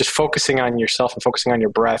said, just focusing on yourself and focusing on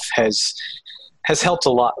your breath has helped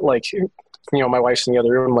a lot. Like, my wife's in the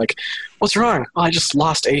other room, like, what's wrong? Oh, I just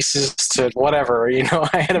lost aces to whatever. I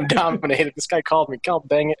had him dominated. This guy called me. God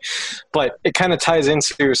dang it. But it kind of ties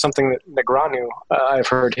into something that Negreanu, I've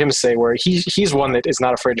heard him say, where he's one that is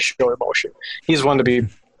not afraid to show emotion. He's one to be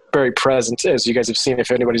very present, as you guys have seen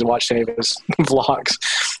if anybody's watched any of his vlogs.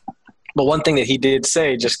 But one thing that he did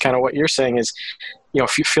say, just kind of what you're saying, is,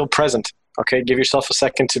 if you feel present, okay, give yourself a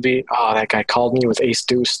second to be, that guy called me with ace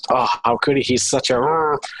deuce. Oh, how could he? He's such a...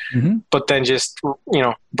 Mm-hmm. But then just,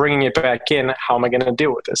 bringing it back in, how am I going to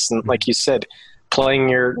deal with this? And like you said, playing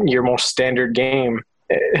your most standard game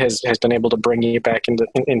has been able to bring you back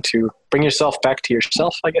into bring yourself back to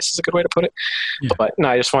yourself, I guess is a good way to put it. Yeah. But no,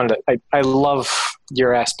 I just wanted to, I love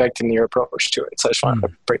your aspect and your approach to it. So I just wanted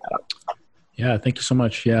to bring that up. Yeah, thank you so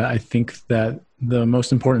much. Yeah, I think that the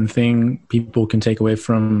most important thing people can take away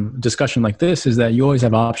from a discussion like this is that you always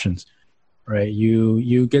have options, right?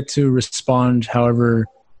 You get to respond however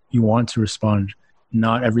you want to respond.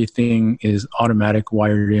 Not everything is automatic,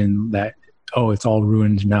 wired in that, it's all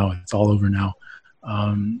ruined now, it's all over now.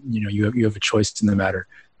 You have a choice in the matter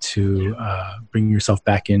to bring yourself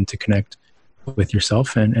back in to connect with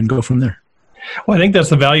yourself and go from there. Well, I think that's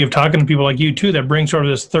the value of talking to people like you too, that bring sort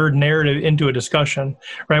of this third narrative into a discussion,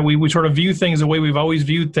 right? We sort of view things the way we've always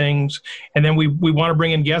viewed things, and then we want to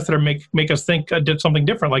bring in guests that are make us think did something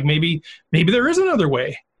different. Like maybe there is another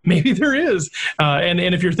way. Maybe there is. And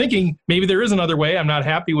if you're thinking maybe there is another way, I'm not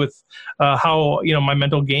happy with how, my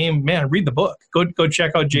mental game, man, read the book. Go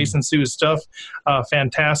check out Jason Su's stuff.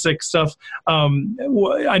 Fantastic stuff.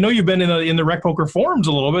 I know you've been in the Rec Poker forums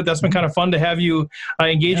a little bit. That's been kind of fun to have you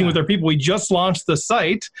engaging with our people. We just launched the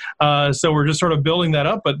site, so we're just sort of building that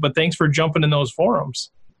up. But thanks for jumping in those forums.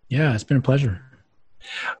 Yeah, it's been a pleasure.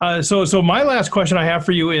 So my last question I have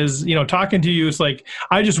for you is, talking to you, it's like,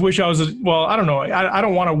 I just wish I was, I don't know. I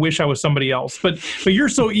don't want to wish I was somebody else, but you're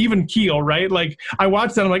so even keel, right? Like I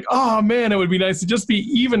watched that. I'm like, oh man, it would be nice to just be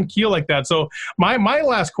even keel like that. So my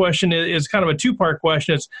last question is kind of a 2-part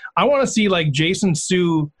question. It's, I want to see like Jason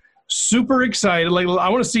Su super excited. Like, I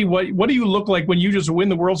want to see what do you look like when you just win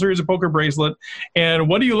the World Series of Poker bracelet, and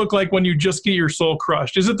what do you look like when you just get your soul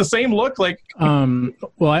crushed? Is it the same look? Like,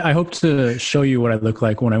 well, I hope to show you what I look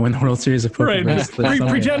like when I win the World Series of Poker bracelet.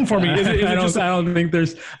 Pretend for me. I don't think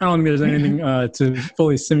there's anything to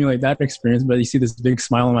fully simulate that experience. But you see this big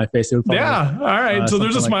smile on my face. It would all right. So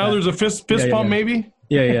there's a smile. Like, there's a fist pump, maybe.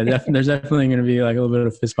 Yeah. There's definitely going to be like a little bit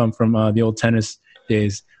of fist pump from the old tennis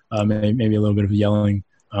days. Maybe a little bit of yelling.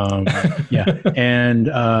 And when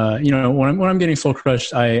I'm getting soul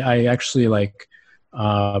crushed, I actually like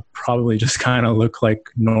probably just kind of look like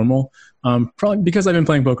normal, probably because I've been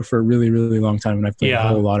playing poker for a really, really long time, and I've played a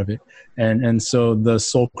whole lot of it, and so the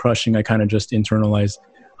soul crushing I kind of just internalize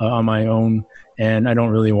on my own, and I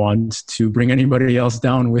don't really want to bring anybody else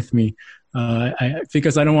down with me,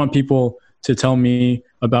 because I don't want people to tell me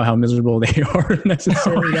about how miserable they are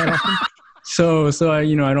necessarily that often. So I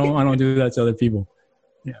don't do that to other people.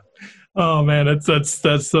 Oh man,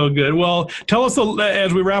 that's so good. Well, tell us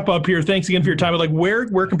as we wrap up here. Thanks again for your time. Like, where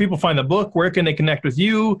can people find the book? Where can they connect with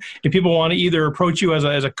you? If people want to either approach you as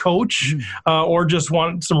a coach, or just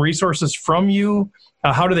want some resources from you,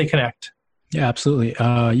 how do they connect? Yeah, absolutely.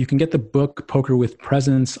 You can get the book Poker with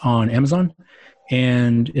Presence on Amazon,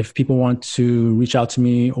 and if people want to reach out to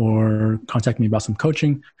me or contact me about some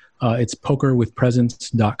coaching, it's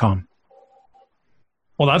pokerwithpresence.com.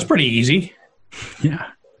 Well, that's pretty easy. Yeah.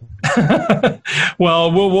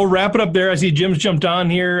 Well, we'll wrap it up there. I see Jim's jumped on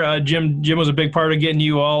here. Jim was a big part of getting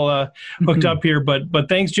you all hooked up here. But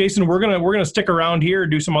thanks, Jason. We're gonna stick around here,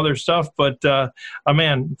 do some other stuff. But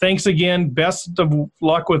man, thanks again. Best of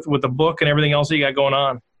luck with the book and everything else that you got going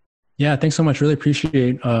on. Yeah, thanks so much. Really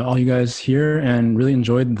appreciate all you guys here, and really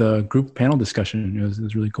enjoyed the group panel discussion. It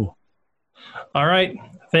was really cool. All right.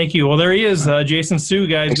 Thank you. Well, there he is, Jason Su,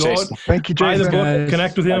 guys. Thanks, go Jason. out, Thank you, buy Jason. the book,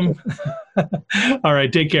 connect with him. All right,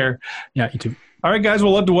 take care. Yeah, you too. All right, guys.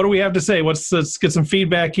 Well, what do we have to say? Let's get some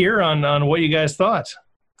feedback here on what you guys thought.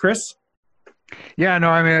 Chris? Yeah, no,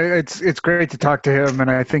 I mean, it's great to talk to him, and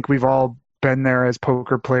I think we've all been there as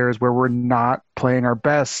poker players where we're not playing our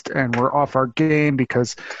best and we're off our game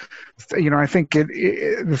because, I think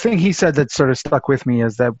the thing he said that sort of stuck with me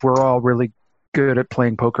is that we're all really good at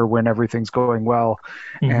playing poker when everything's going well,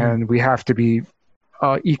 and we have to be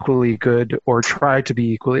equally good, or try to be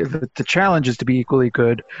equally. The challenge is to be equally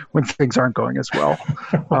good when things aren't going as well.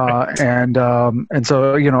 And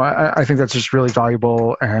so I think that's just really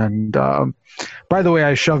valuable. And by the way,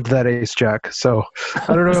 I shoved that ace jack. So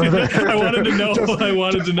I don't know. I wanted to know.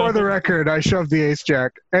 For the record, I shoved the ace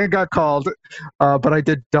jack and got called, but I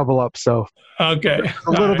did double up. So okay,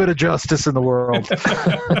 a little bit of justice in the world.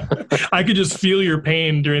 I could just feel your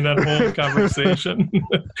pain during that whole conversation.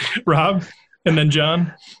 Rob? And then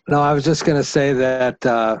John? No, I was just going to say that,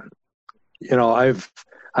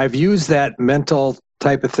 I've used that mental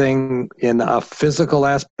type of thing in a physical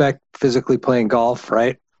aspect, physically playing golf,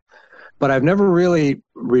 right? But I've never really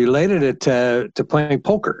related it to playing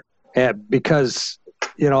poker, because,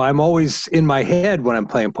 I'm always in my head when I'm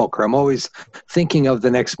playing poker. I'm always thinking of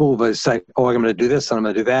the next move. It's like, I'm going to do this and I'm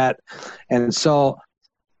going to do that. And so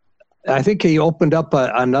I think he opened up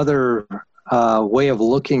another way of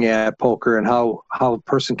looking at poker and how a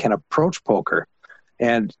person can approach poker,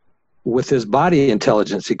 and with his body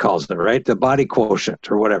intelligence, he calls it, right? The body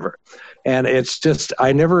quotient or whatever. And it's just,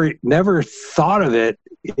 I never thought of it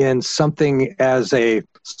in something as a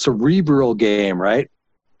cerebral game, right?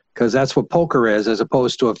 Because that's what poker is, as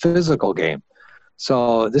opposed to a physical game.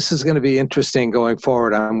 So this is going to be interesting going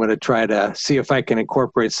forward. I'm going to try to see if I can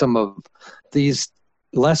incorporate some of these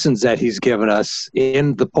lessons that he's given us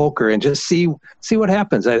in the poker and just see what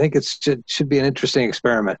happens. I think it should be an interesting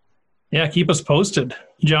experiment. Yeah, keep us posted.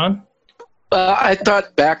 John? I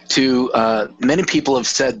thought back to many people have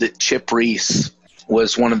said that Chip Reese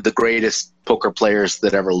was one of the greatest poker players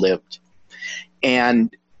that ever lived.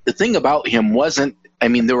 And the thing about him wasn't,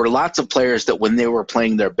 there were lots of players that when they were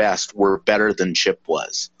playing their best were better than Chip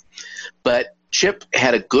was. But Chip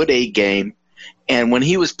had a good A game. And when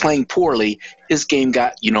he was playing poorly, his game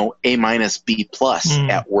got, A minus, B plus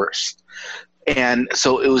at worst. And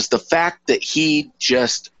so it was the fact that he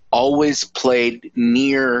just always played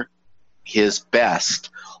near his best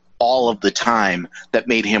all of the time that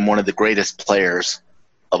made him one of the greatest players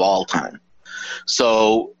of all time.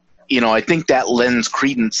 So, I think that lends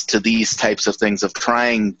credence to these types of things of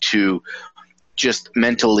trying to just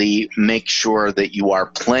mentally make sure that you are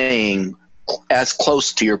playing as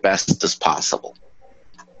close to your best as possible.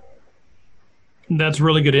 That's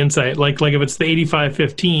really good insight. Like if it's the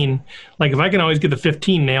 85-15, like if I can always get the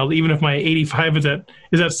 15 nailed, even if my 85 is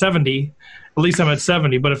at 70, at least I'm at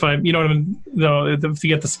 70. But if I, you know what I mean, if you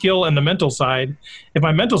get the skill and the mental side, if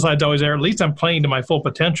my mental side's always there, at least I'm playing to my full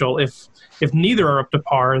potential. If neither are up to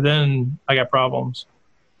par, then I got problems.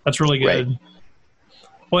 That's really good. Right.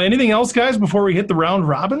 Well, anything else, guys, before we hit the round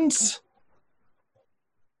robins?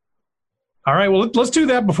 All right, well, let's do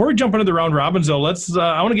that. Before we jump into the round robins, though,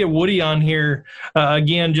 I want to get Woody on here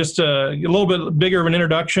again, just a little bit bigger of an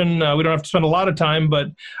introduction. We don't have to spend a lot of time, but,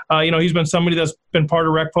 he's been somebody that's been part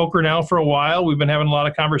of Rec Poker now for a while. We've been having a lot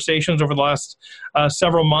of conversations over the last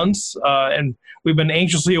several months, and we've been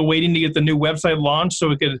anxiously awaiting to get the new website launched so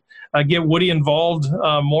we could get Woody involved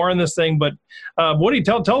more in this thing. But, Woody,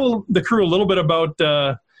 tell the crew a little bit about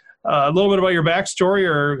your backstory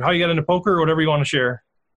or how you got into poker or whatever you want to share.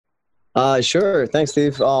 Sure. Thanks,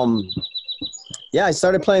 Steve. I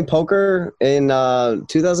started playing poker in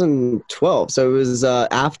 2012. So it was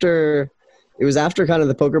after kind of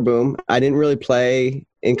the poker boom. I didn't really play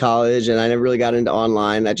in college, and I never really got into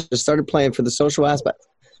online. I just started playing for the social aspect.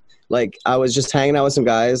 Like I was just hanging out with some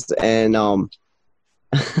guys, and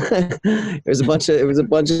it was a bunch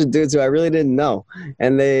of dudes who I really didn't know,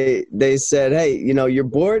 and they said, "Hey, you're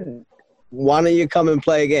bored. Why don't you come and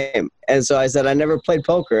play a game?" And so I said, I never played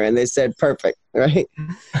poker. And they said, perfect, right?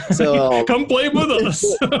 So come play with us.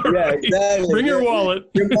 Yeah, right. Exactly. Bring your wallet.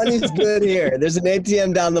 Your money's good here. There's an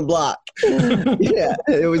ATM down the block. Yeah,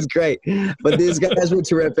 it was great. But these guys were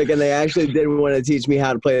terrific, and they actually did want to teach me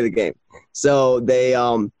how to play the game. So they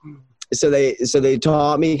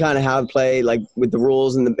taught me kind of how to play, like with the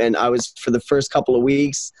rules, and I was, for the first couple of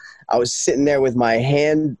weeks, I was sitting there with my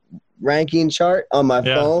hand ranking chart on my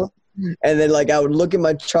phone. And then, I would look at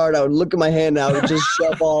my chart, I would look at my hand, and I would just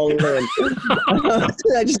shove all in.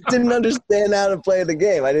 I just didn't understand how to play the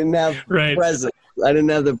game. I didn't have presence. I didn't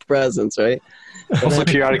have the presence, right? Hopefully,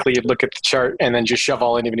 periodically, you'd look at the chart and then just shove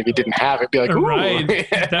all in, even if you didn't have it. Be like, ooh. Right.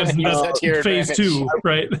 That's phase 2,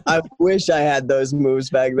 right? I wish I had those moves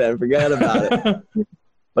back then. Forget about it.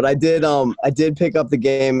 But I did pick up the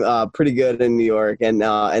game pretty good in New York, and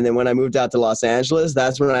then when I moved out to Los Angeles,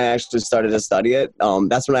 that's when I actually started to study it.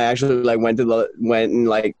 That's when I actually went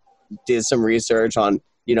and did some research on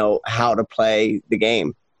how to play the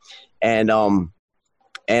game, and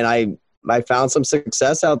I found some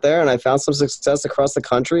success out there, and I found some success across the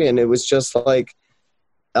country, and it was just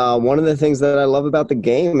one of the things that I love about the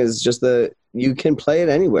game is just you can play it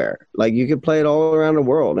anywhere. Like you can play it all around the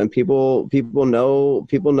world, and people know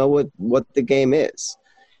what the game is,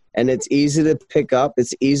 and it's easy to pick up.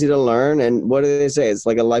 It's easy to learn. And what do they say? It's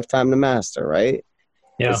like a lifetime to master, right?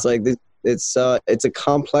 Yeah. It's like it's a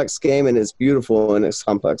complex game, and it's beautiful in its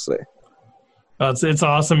complexity. It's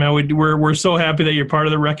awesome, man. We're so happy that you're part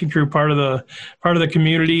of the Wrecking Crew, part of the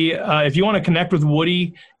community. If you want to connect with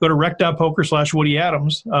Woody, go to rec.poker/Woody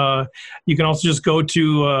Adams. You can also just go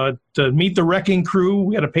to Meet the Wrecking Crew.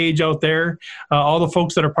 We got a page out there. All the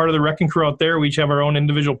folks that are part of the Wrecking Crew out there, we each have our own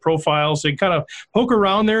individual profiles. So you kind of poke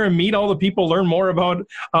around there and meet all the people, learn more about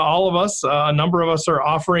all of us. A number of us are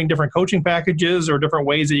offering different coaching packages or different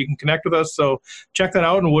ways that you can connect with us. So check that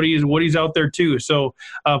out. And Woody's out there too. So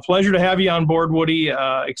pleasure to have you on board, Woody.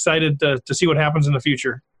 Excited to see what happens in the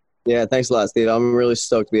future. Yeah, thanks a lot, Steve. I'm really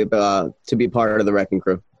stoked to be part of the Wrecking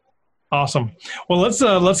Crew. Awesome. Well,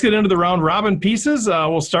 let's get into the round robin pieces.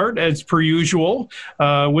 We'll start as per usual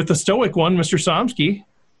with the stoic one, Mr. Somsky.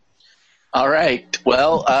 All right.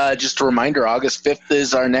 Well, just a reminder, August 5th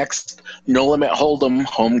is our next No Limit Hold'em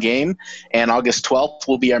home game, and August 12th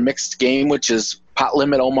will be our mixed game, which is Pot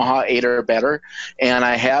Limit Omaha 8 or better. And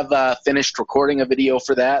I have finished recording a video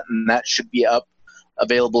for that, and that should be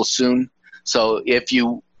available soon. So if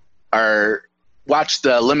you watch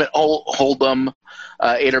the Limit Hold'em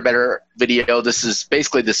 8 or better video, this is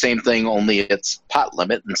basically the same thing, only it's pot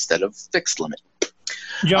limit instead of fixed limit.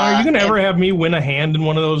 John, are you going to ever have me win a hand in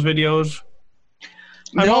one of those videos?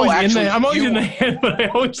 I'm always in the hand, but I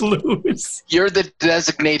always lose. You're the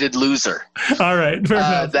designated loser. All right, fair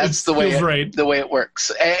enough. That's the way it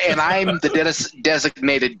works. And I'm the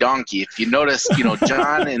designated donkey. If you notice,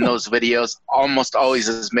 John in those videos almost always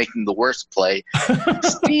is making the worst play.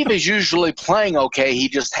 Steve is usually playing okay. He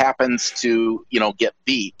just happens to, get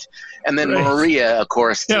beat. And then Maria, of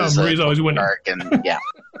course, is Maria's always winning. And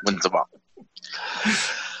wins them all.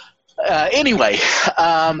 Anyway,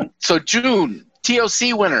 so June.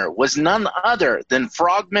 TOC winner was none other than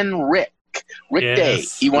Frogman Rick Day.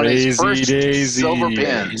 He won his first silver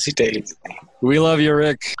pin. We love you,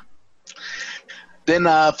 Rick. Then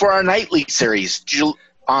for our nightly series,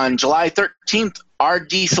 on July 13th, R.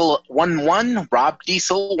 Diesel won one. Rob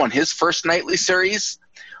Diesel won his first nightly series.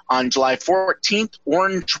 On July 14th,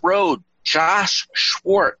 Orange Road, Josh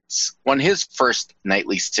Schwartz won his first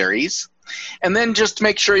nightly series. And then just to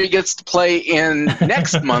make sure he gets to play in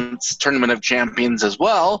next month's Tournament of Champions as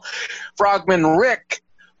well, Frogman Rick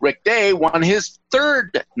Day won his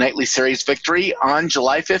third nightly series victory on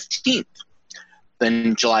July 15th.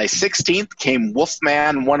 Then July 16th came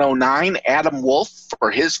Wolfman 109, Adam Wolf,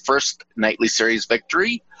 for his first nightly series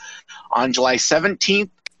victory. On July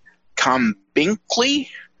 17th, Tom Binkley,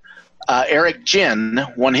 Eric Jin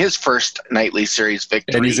won his first nightly series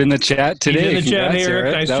victory. And he's in the chat today. He's in the chat,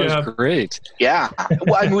 Eric. Nice that job. was great. Yeah.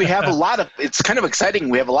 Well, I mean, we have a lot of – it's kind of exciting.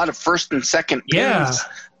 We have a lot of first and second pins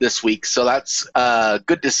this week, so that's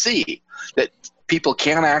good to see that people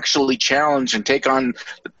can actually challenge and take on,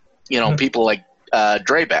 people like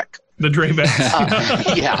Draybeck. The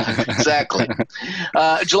Draybeck. Yeah, exactly.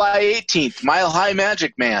 July 18th, Mile High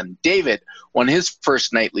Magic Man, David, won his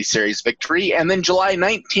first nightly series victory. And then July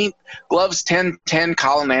 19th, Gloves 1010,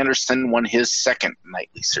 Colin Anderson won his second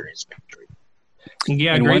nightly series victory.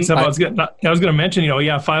 Yeah, and great stuff. I was going to mention,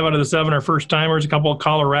 5 out of the 7 are first timers, a couple of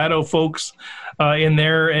Colorado folks in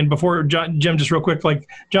there. And before, Jim, just real quick,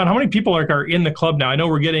 John, how many people are in the club now? I know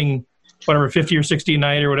we're getting whatever, 50 or 60 a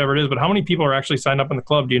night or whatever it is, but how many people are actually signed up in the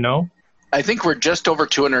club? Do you know? I think we're just over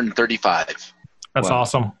 235. That's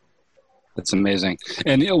awesome. That's amazing.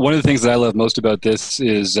 And one of the things that I love most about this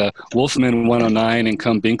is Wolfman 109 and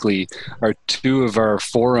Cum Binkley are 2 of our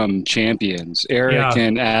forum champions. Eric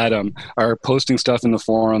and Adam are posting stuff in the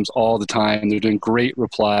forums all the time. They're doing great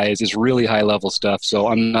replies. It's really high-level stuff, so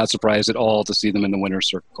I'm not surprised at all to see them in the winner's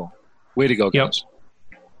circle. Way to go, guys.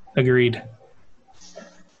 Agreed.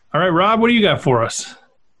 All right, Rob, what do you got for us?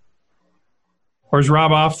 Or is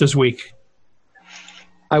Rob off this week?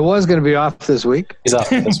 I was going to be off this week. He's off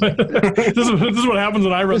this week. this is what happens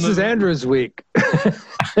when I run. This is Andrew's week.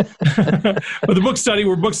 But the book study,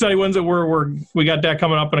 Wednesday. We got that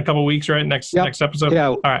coming up in a couple of weeks, right? Next episode. Yeah.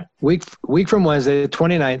 All right. Week from Wednesday, the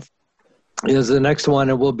 29th is the next one,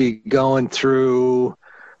 and we'll be going through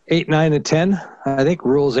 8, 9, and 10. I think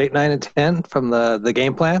rules 8, 9, and 10 from the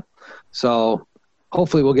game plan. So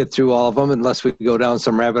hopefully we'll get through all of them unless we go down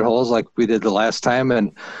some rabbit holes like we did the last time.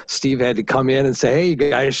 And Steve had to come in and say, hey, you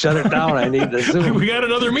guys, shut it down. I need the Zoom. We got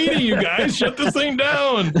another meeting, you guys. Shut this thing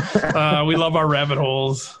down. We love our rabbit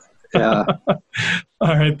holes. Yeah. All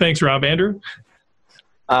right. Thanks, Rob. Andrew?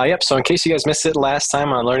 Yep. So in case you guys missed it last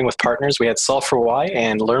time on Learning with Partners, we had Solve for Why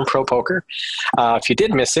and Learn Pro Poker. If you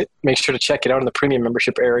did miss it, make sure to check it out in the premium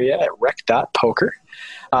membership area at rec.poker.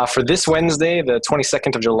 For this Wednesday, the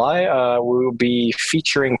 22nd of July, we will be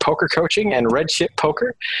featuring poker coaching and red chip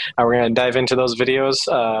poker. We're going to dive into those videos,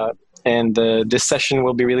 and this session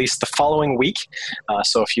will be released the following week.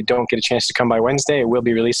 So if you don't get a chance to come by Wednesday, it will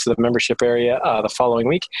be released to the membership area the following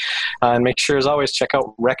week. And make sure, as always, check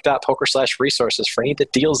out rec.poker/resources for any of the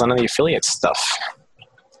deals on the affiliate stuff.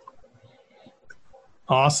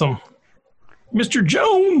 Awesome. Mr.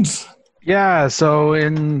 Jones. Yeah, so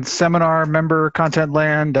in seminar member content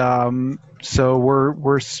land, so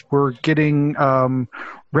we're getting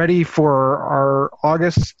ready for our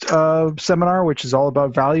August seminar, which is all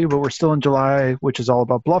about value, but we're still in July, which is all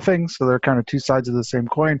about bluffing. So they're kind of 2 sides of the same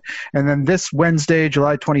coin. And then this Wednesday,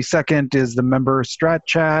 July 22nd, is the member strat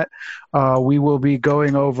chat. We will be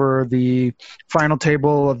going over the final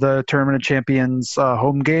table of the Tournament of Champions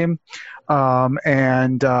home game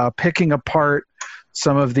and picking apart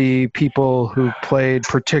some of the people who played,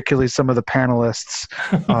 particularly some of the panelists.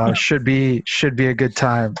 Should be a good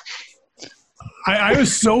time. I'm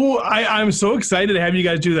so excited to have you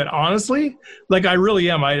guys do that. Honestly, I really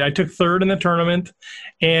am. I took 3rd in the tournament,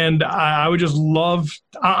 and I would just love.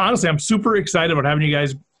 Honestly, I'm super excited about having you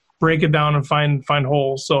guys break it down and find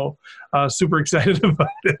holes. So super excited about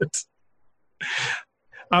it.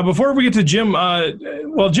 Before we get to Jim,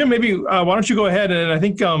 Jim, maybe why don't you go ahead, and I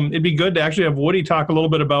think it'd be good to actually have Woody talk a little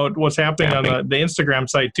bit about what's happening on the Instagram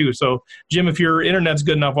site too. So, Jim, if your internet's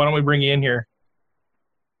good enough, why don't we bring you in here?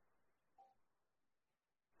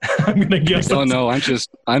 I'm gonna guess. Oh no, I'm just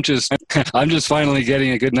finally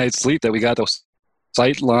getting a good night's sleep. That we got the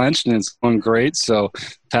site launched and it's going great. So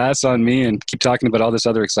pass on me and keep talking about all this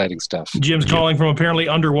other exciting stuff. Jim's calling from apparently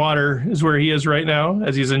underwater is where he is right now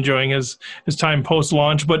as he's enjoying his time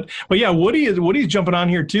post-launch. But yeah, Woody's jumping on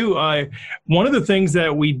here too. One of the things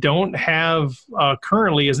that we don't have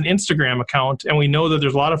currently is an Instagram account, and we know that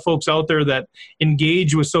there's a lot of folks out there that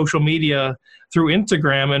engage with social media through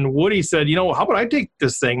Instagram. And Woody said, how about I take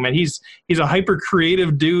this thing, man? He's a hyper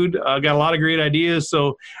creative dude, got a lot of great ideas.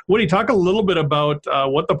 So Woody, talk a little bit about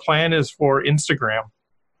what the plan is for Instagram.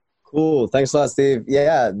 Cool. Thanks a lot, Steve.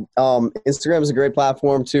 Yeah. Instagram is a great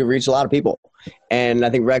platform to reach a lot of people. And I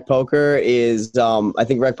think Rec Poker has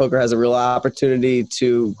a real opportunity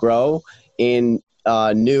to grow in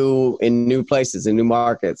new places, in new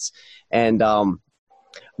markets. And,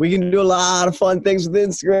 we can do a lot of fun things with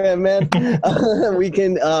Instagram, man.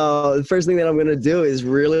 The first thing that I'm going to do is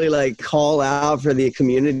really call out for the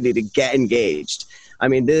community to get engaged. I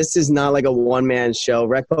mean, this is not like a one-man show.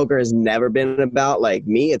 Rec Poker has never been about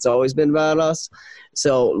me. It's always been about us.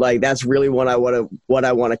 So that's really what I want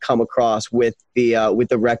to come across with the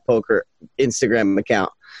Rec Poker Instagram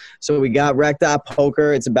account. So we got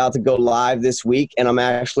Rec.Poker. It's about to go live this week, and I'm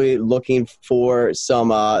actually looking for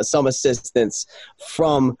some assistance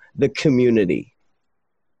from the community.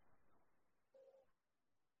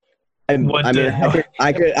 I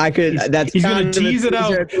could. That's he's going to tease it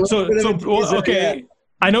out. So okay. Yeah.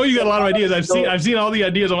 I know you got a lot of ideas. I've seen all the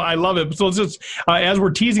ideas. I love it. So it's just as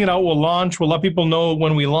we're teasing it out, we'll launch. We'll let people know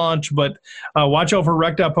when we launch. But watch out for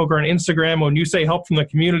Rec.Poker on Instagram. When you say help from the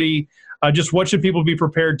community, just what should people be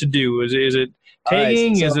prepared to do? Is it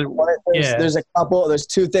tagging? Right, so there's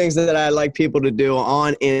two things that I'd like people to do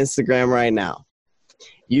on Instagram right now.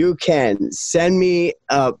 You can send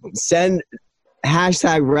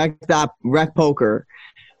hashtag Rec.Poker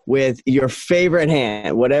with your favorite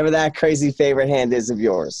hand, whatever that crazy favorite hand is of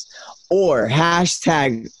yours, or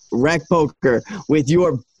hashtag Rec Poker with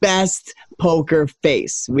your best poker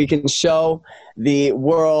face. We can show the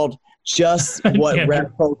world just what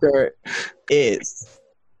Rec Poker is.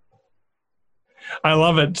 I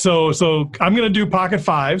love it. So I'm going to do pocket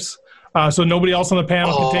fives. So nobody else on the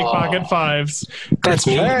panel can take pocket fives. That's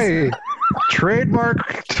me. Hey, trademark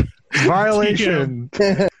violation.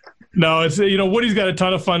 Yeah. No, it's Woody's got a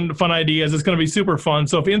ton of fun ideas. It's going to be super fun.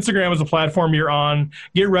 So if Instagram is a platform you're on,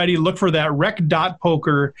 get ready. Look for that.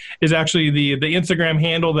 Rec.Poker is actually the Instagram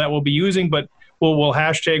handle that we'll be using, but we'll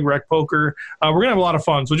hashtag Rec Poker. We're going to have a lot of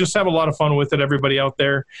fun. So just have a lot of fun with it, everybody out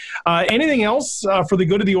there. Anything else for the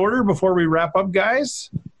good of the order before we wrap up, guys?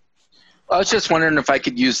 I was just wondering if I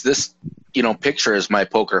could use this, picture as my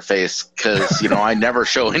poker face because, I never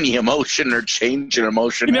show any emotion or change in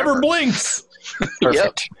emotion. He never blinks.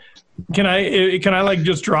 Yep. Can I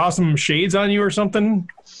just draw some shades on you or something?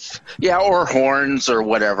 Yeah, or horns or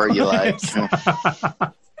whatever you like.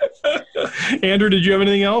 Andrew, did you have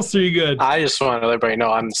anything else? Or are you good? I just want to let everybody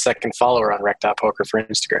know I'm the second follower on Rec.Poker for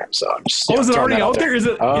Instagram. So I'm just. Is it already out there? Is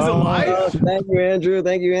it live? Thank you,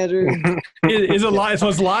 Andrew. Is it live? So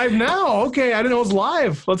it's live now. Okay, I didn't know it was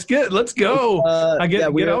live. Let's go. Get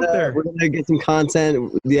out there. We're gonna get some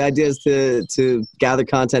content. The idea is to gather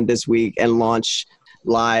content this week and launch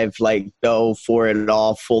live, go for it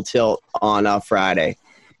all full tilt on Friday.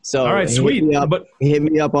 So all right, sweet. Hit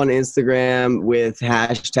me up on Instagram with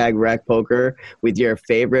hashtag Rec Poker with your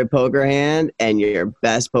favorite poker hand and your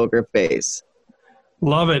best poker face.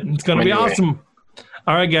 Love it. It's going to be awesome.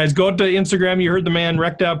 All right, guys, go to Instagram. You heard the man,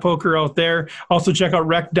 Rec.Poker out there. Also check out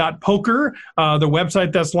Rec.Poker, the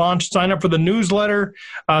website that's launched. Sign up for the newsletter.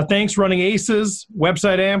 Thanks, Running Aces,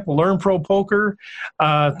 Website Amp, Learn Pro Poker.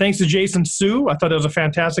 Thanks to Jason Su. I thought that was a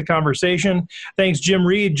fantastic conversation. Thanks, Jim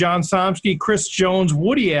Reed, John Somsky, Chris Jones,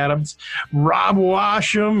 Woody Adams, Rob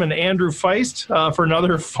Washam, and Andrew Feist for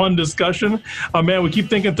another fun discussion. Man, we keep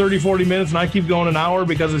thinking 30, 40 minutes, and I keep going an hour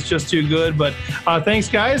because it's just too good. But thanks,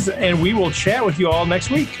 guys, and we will chat with you all next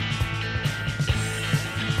week.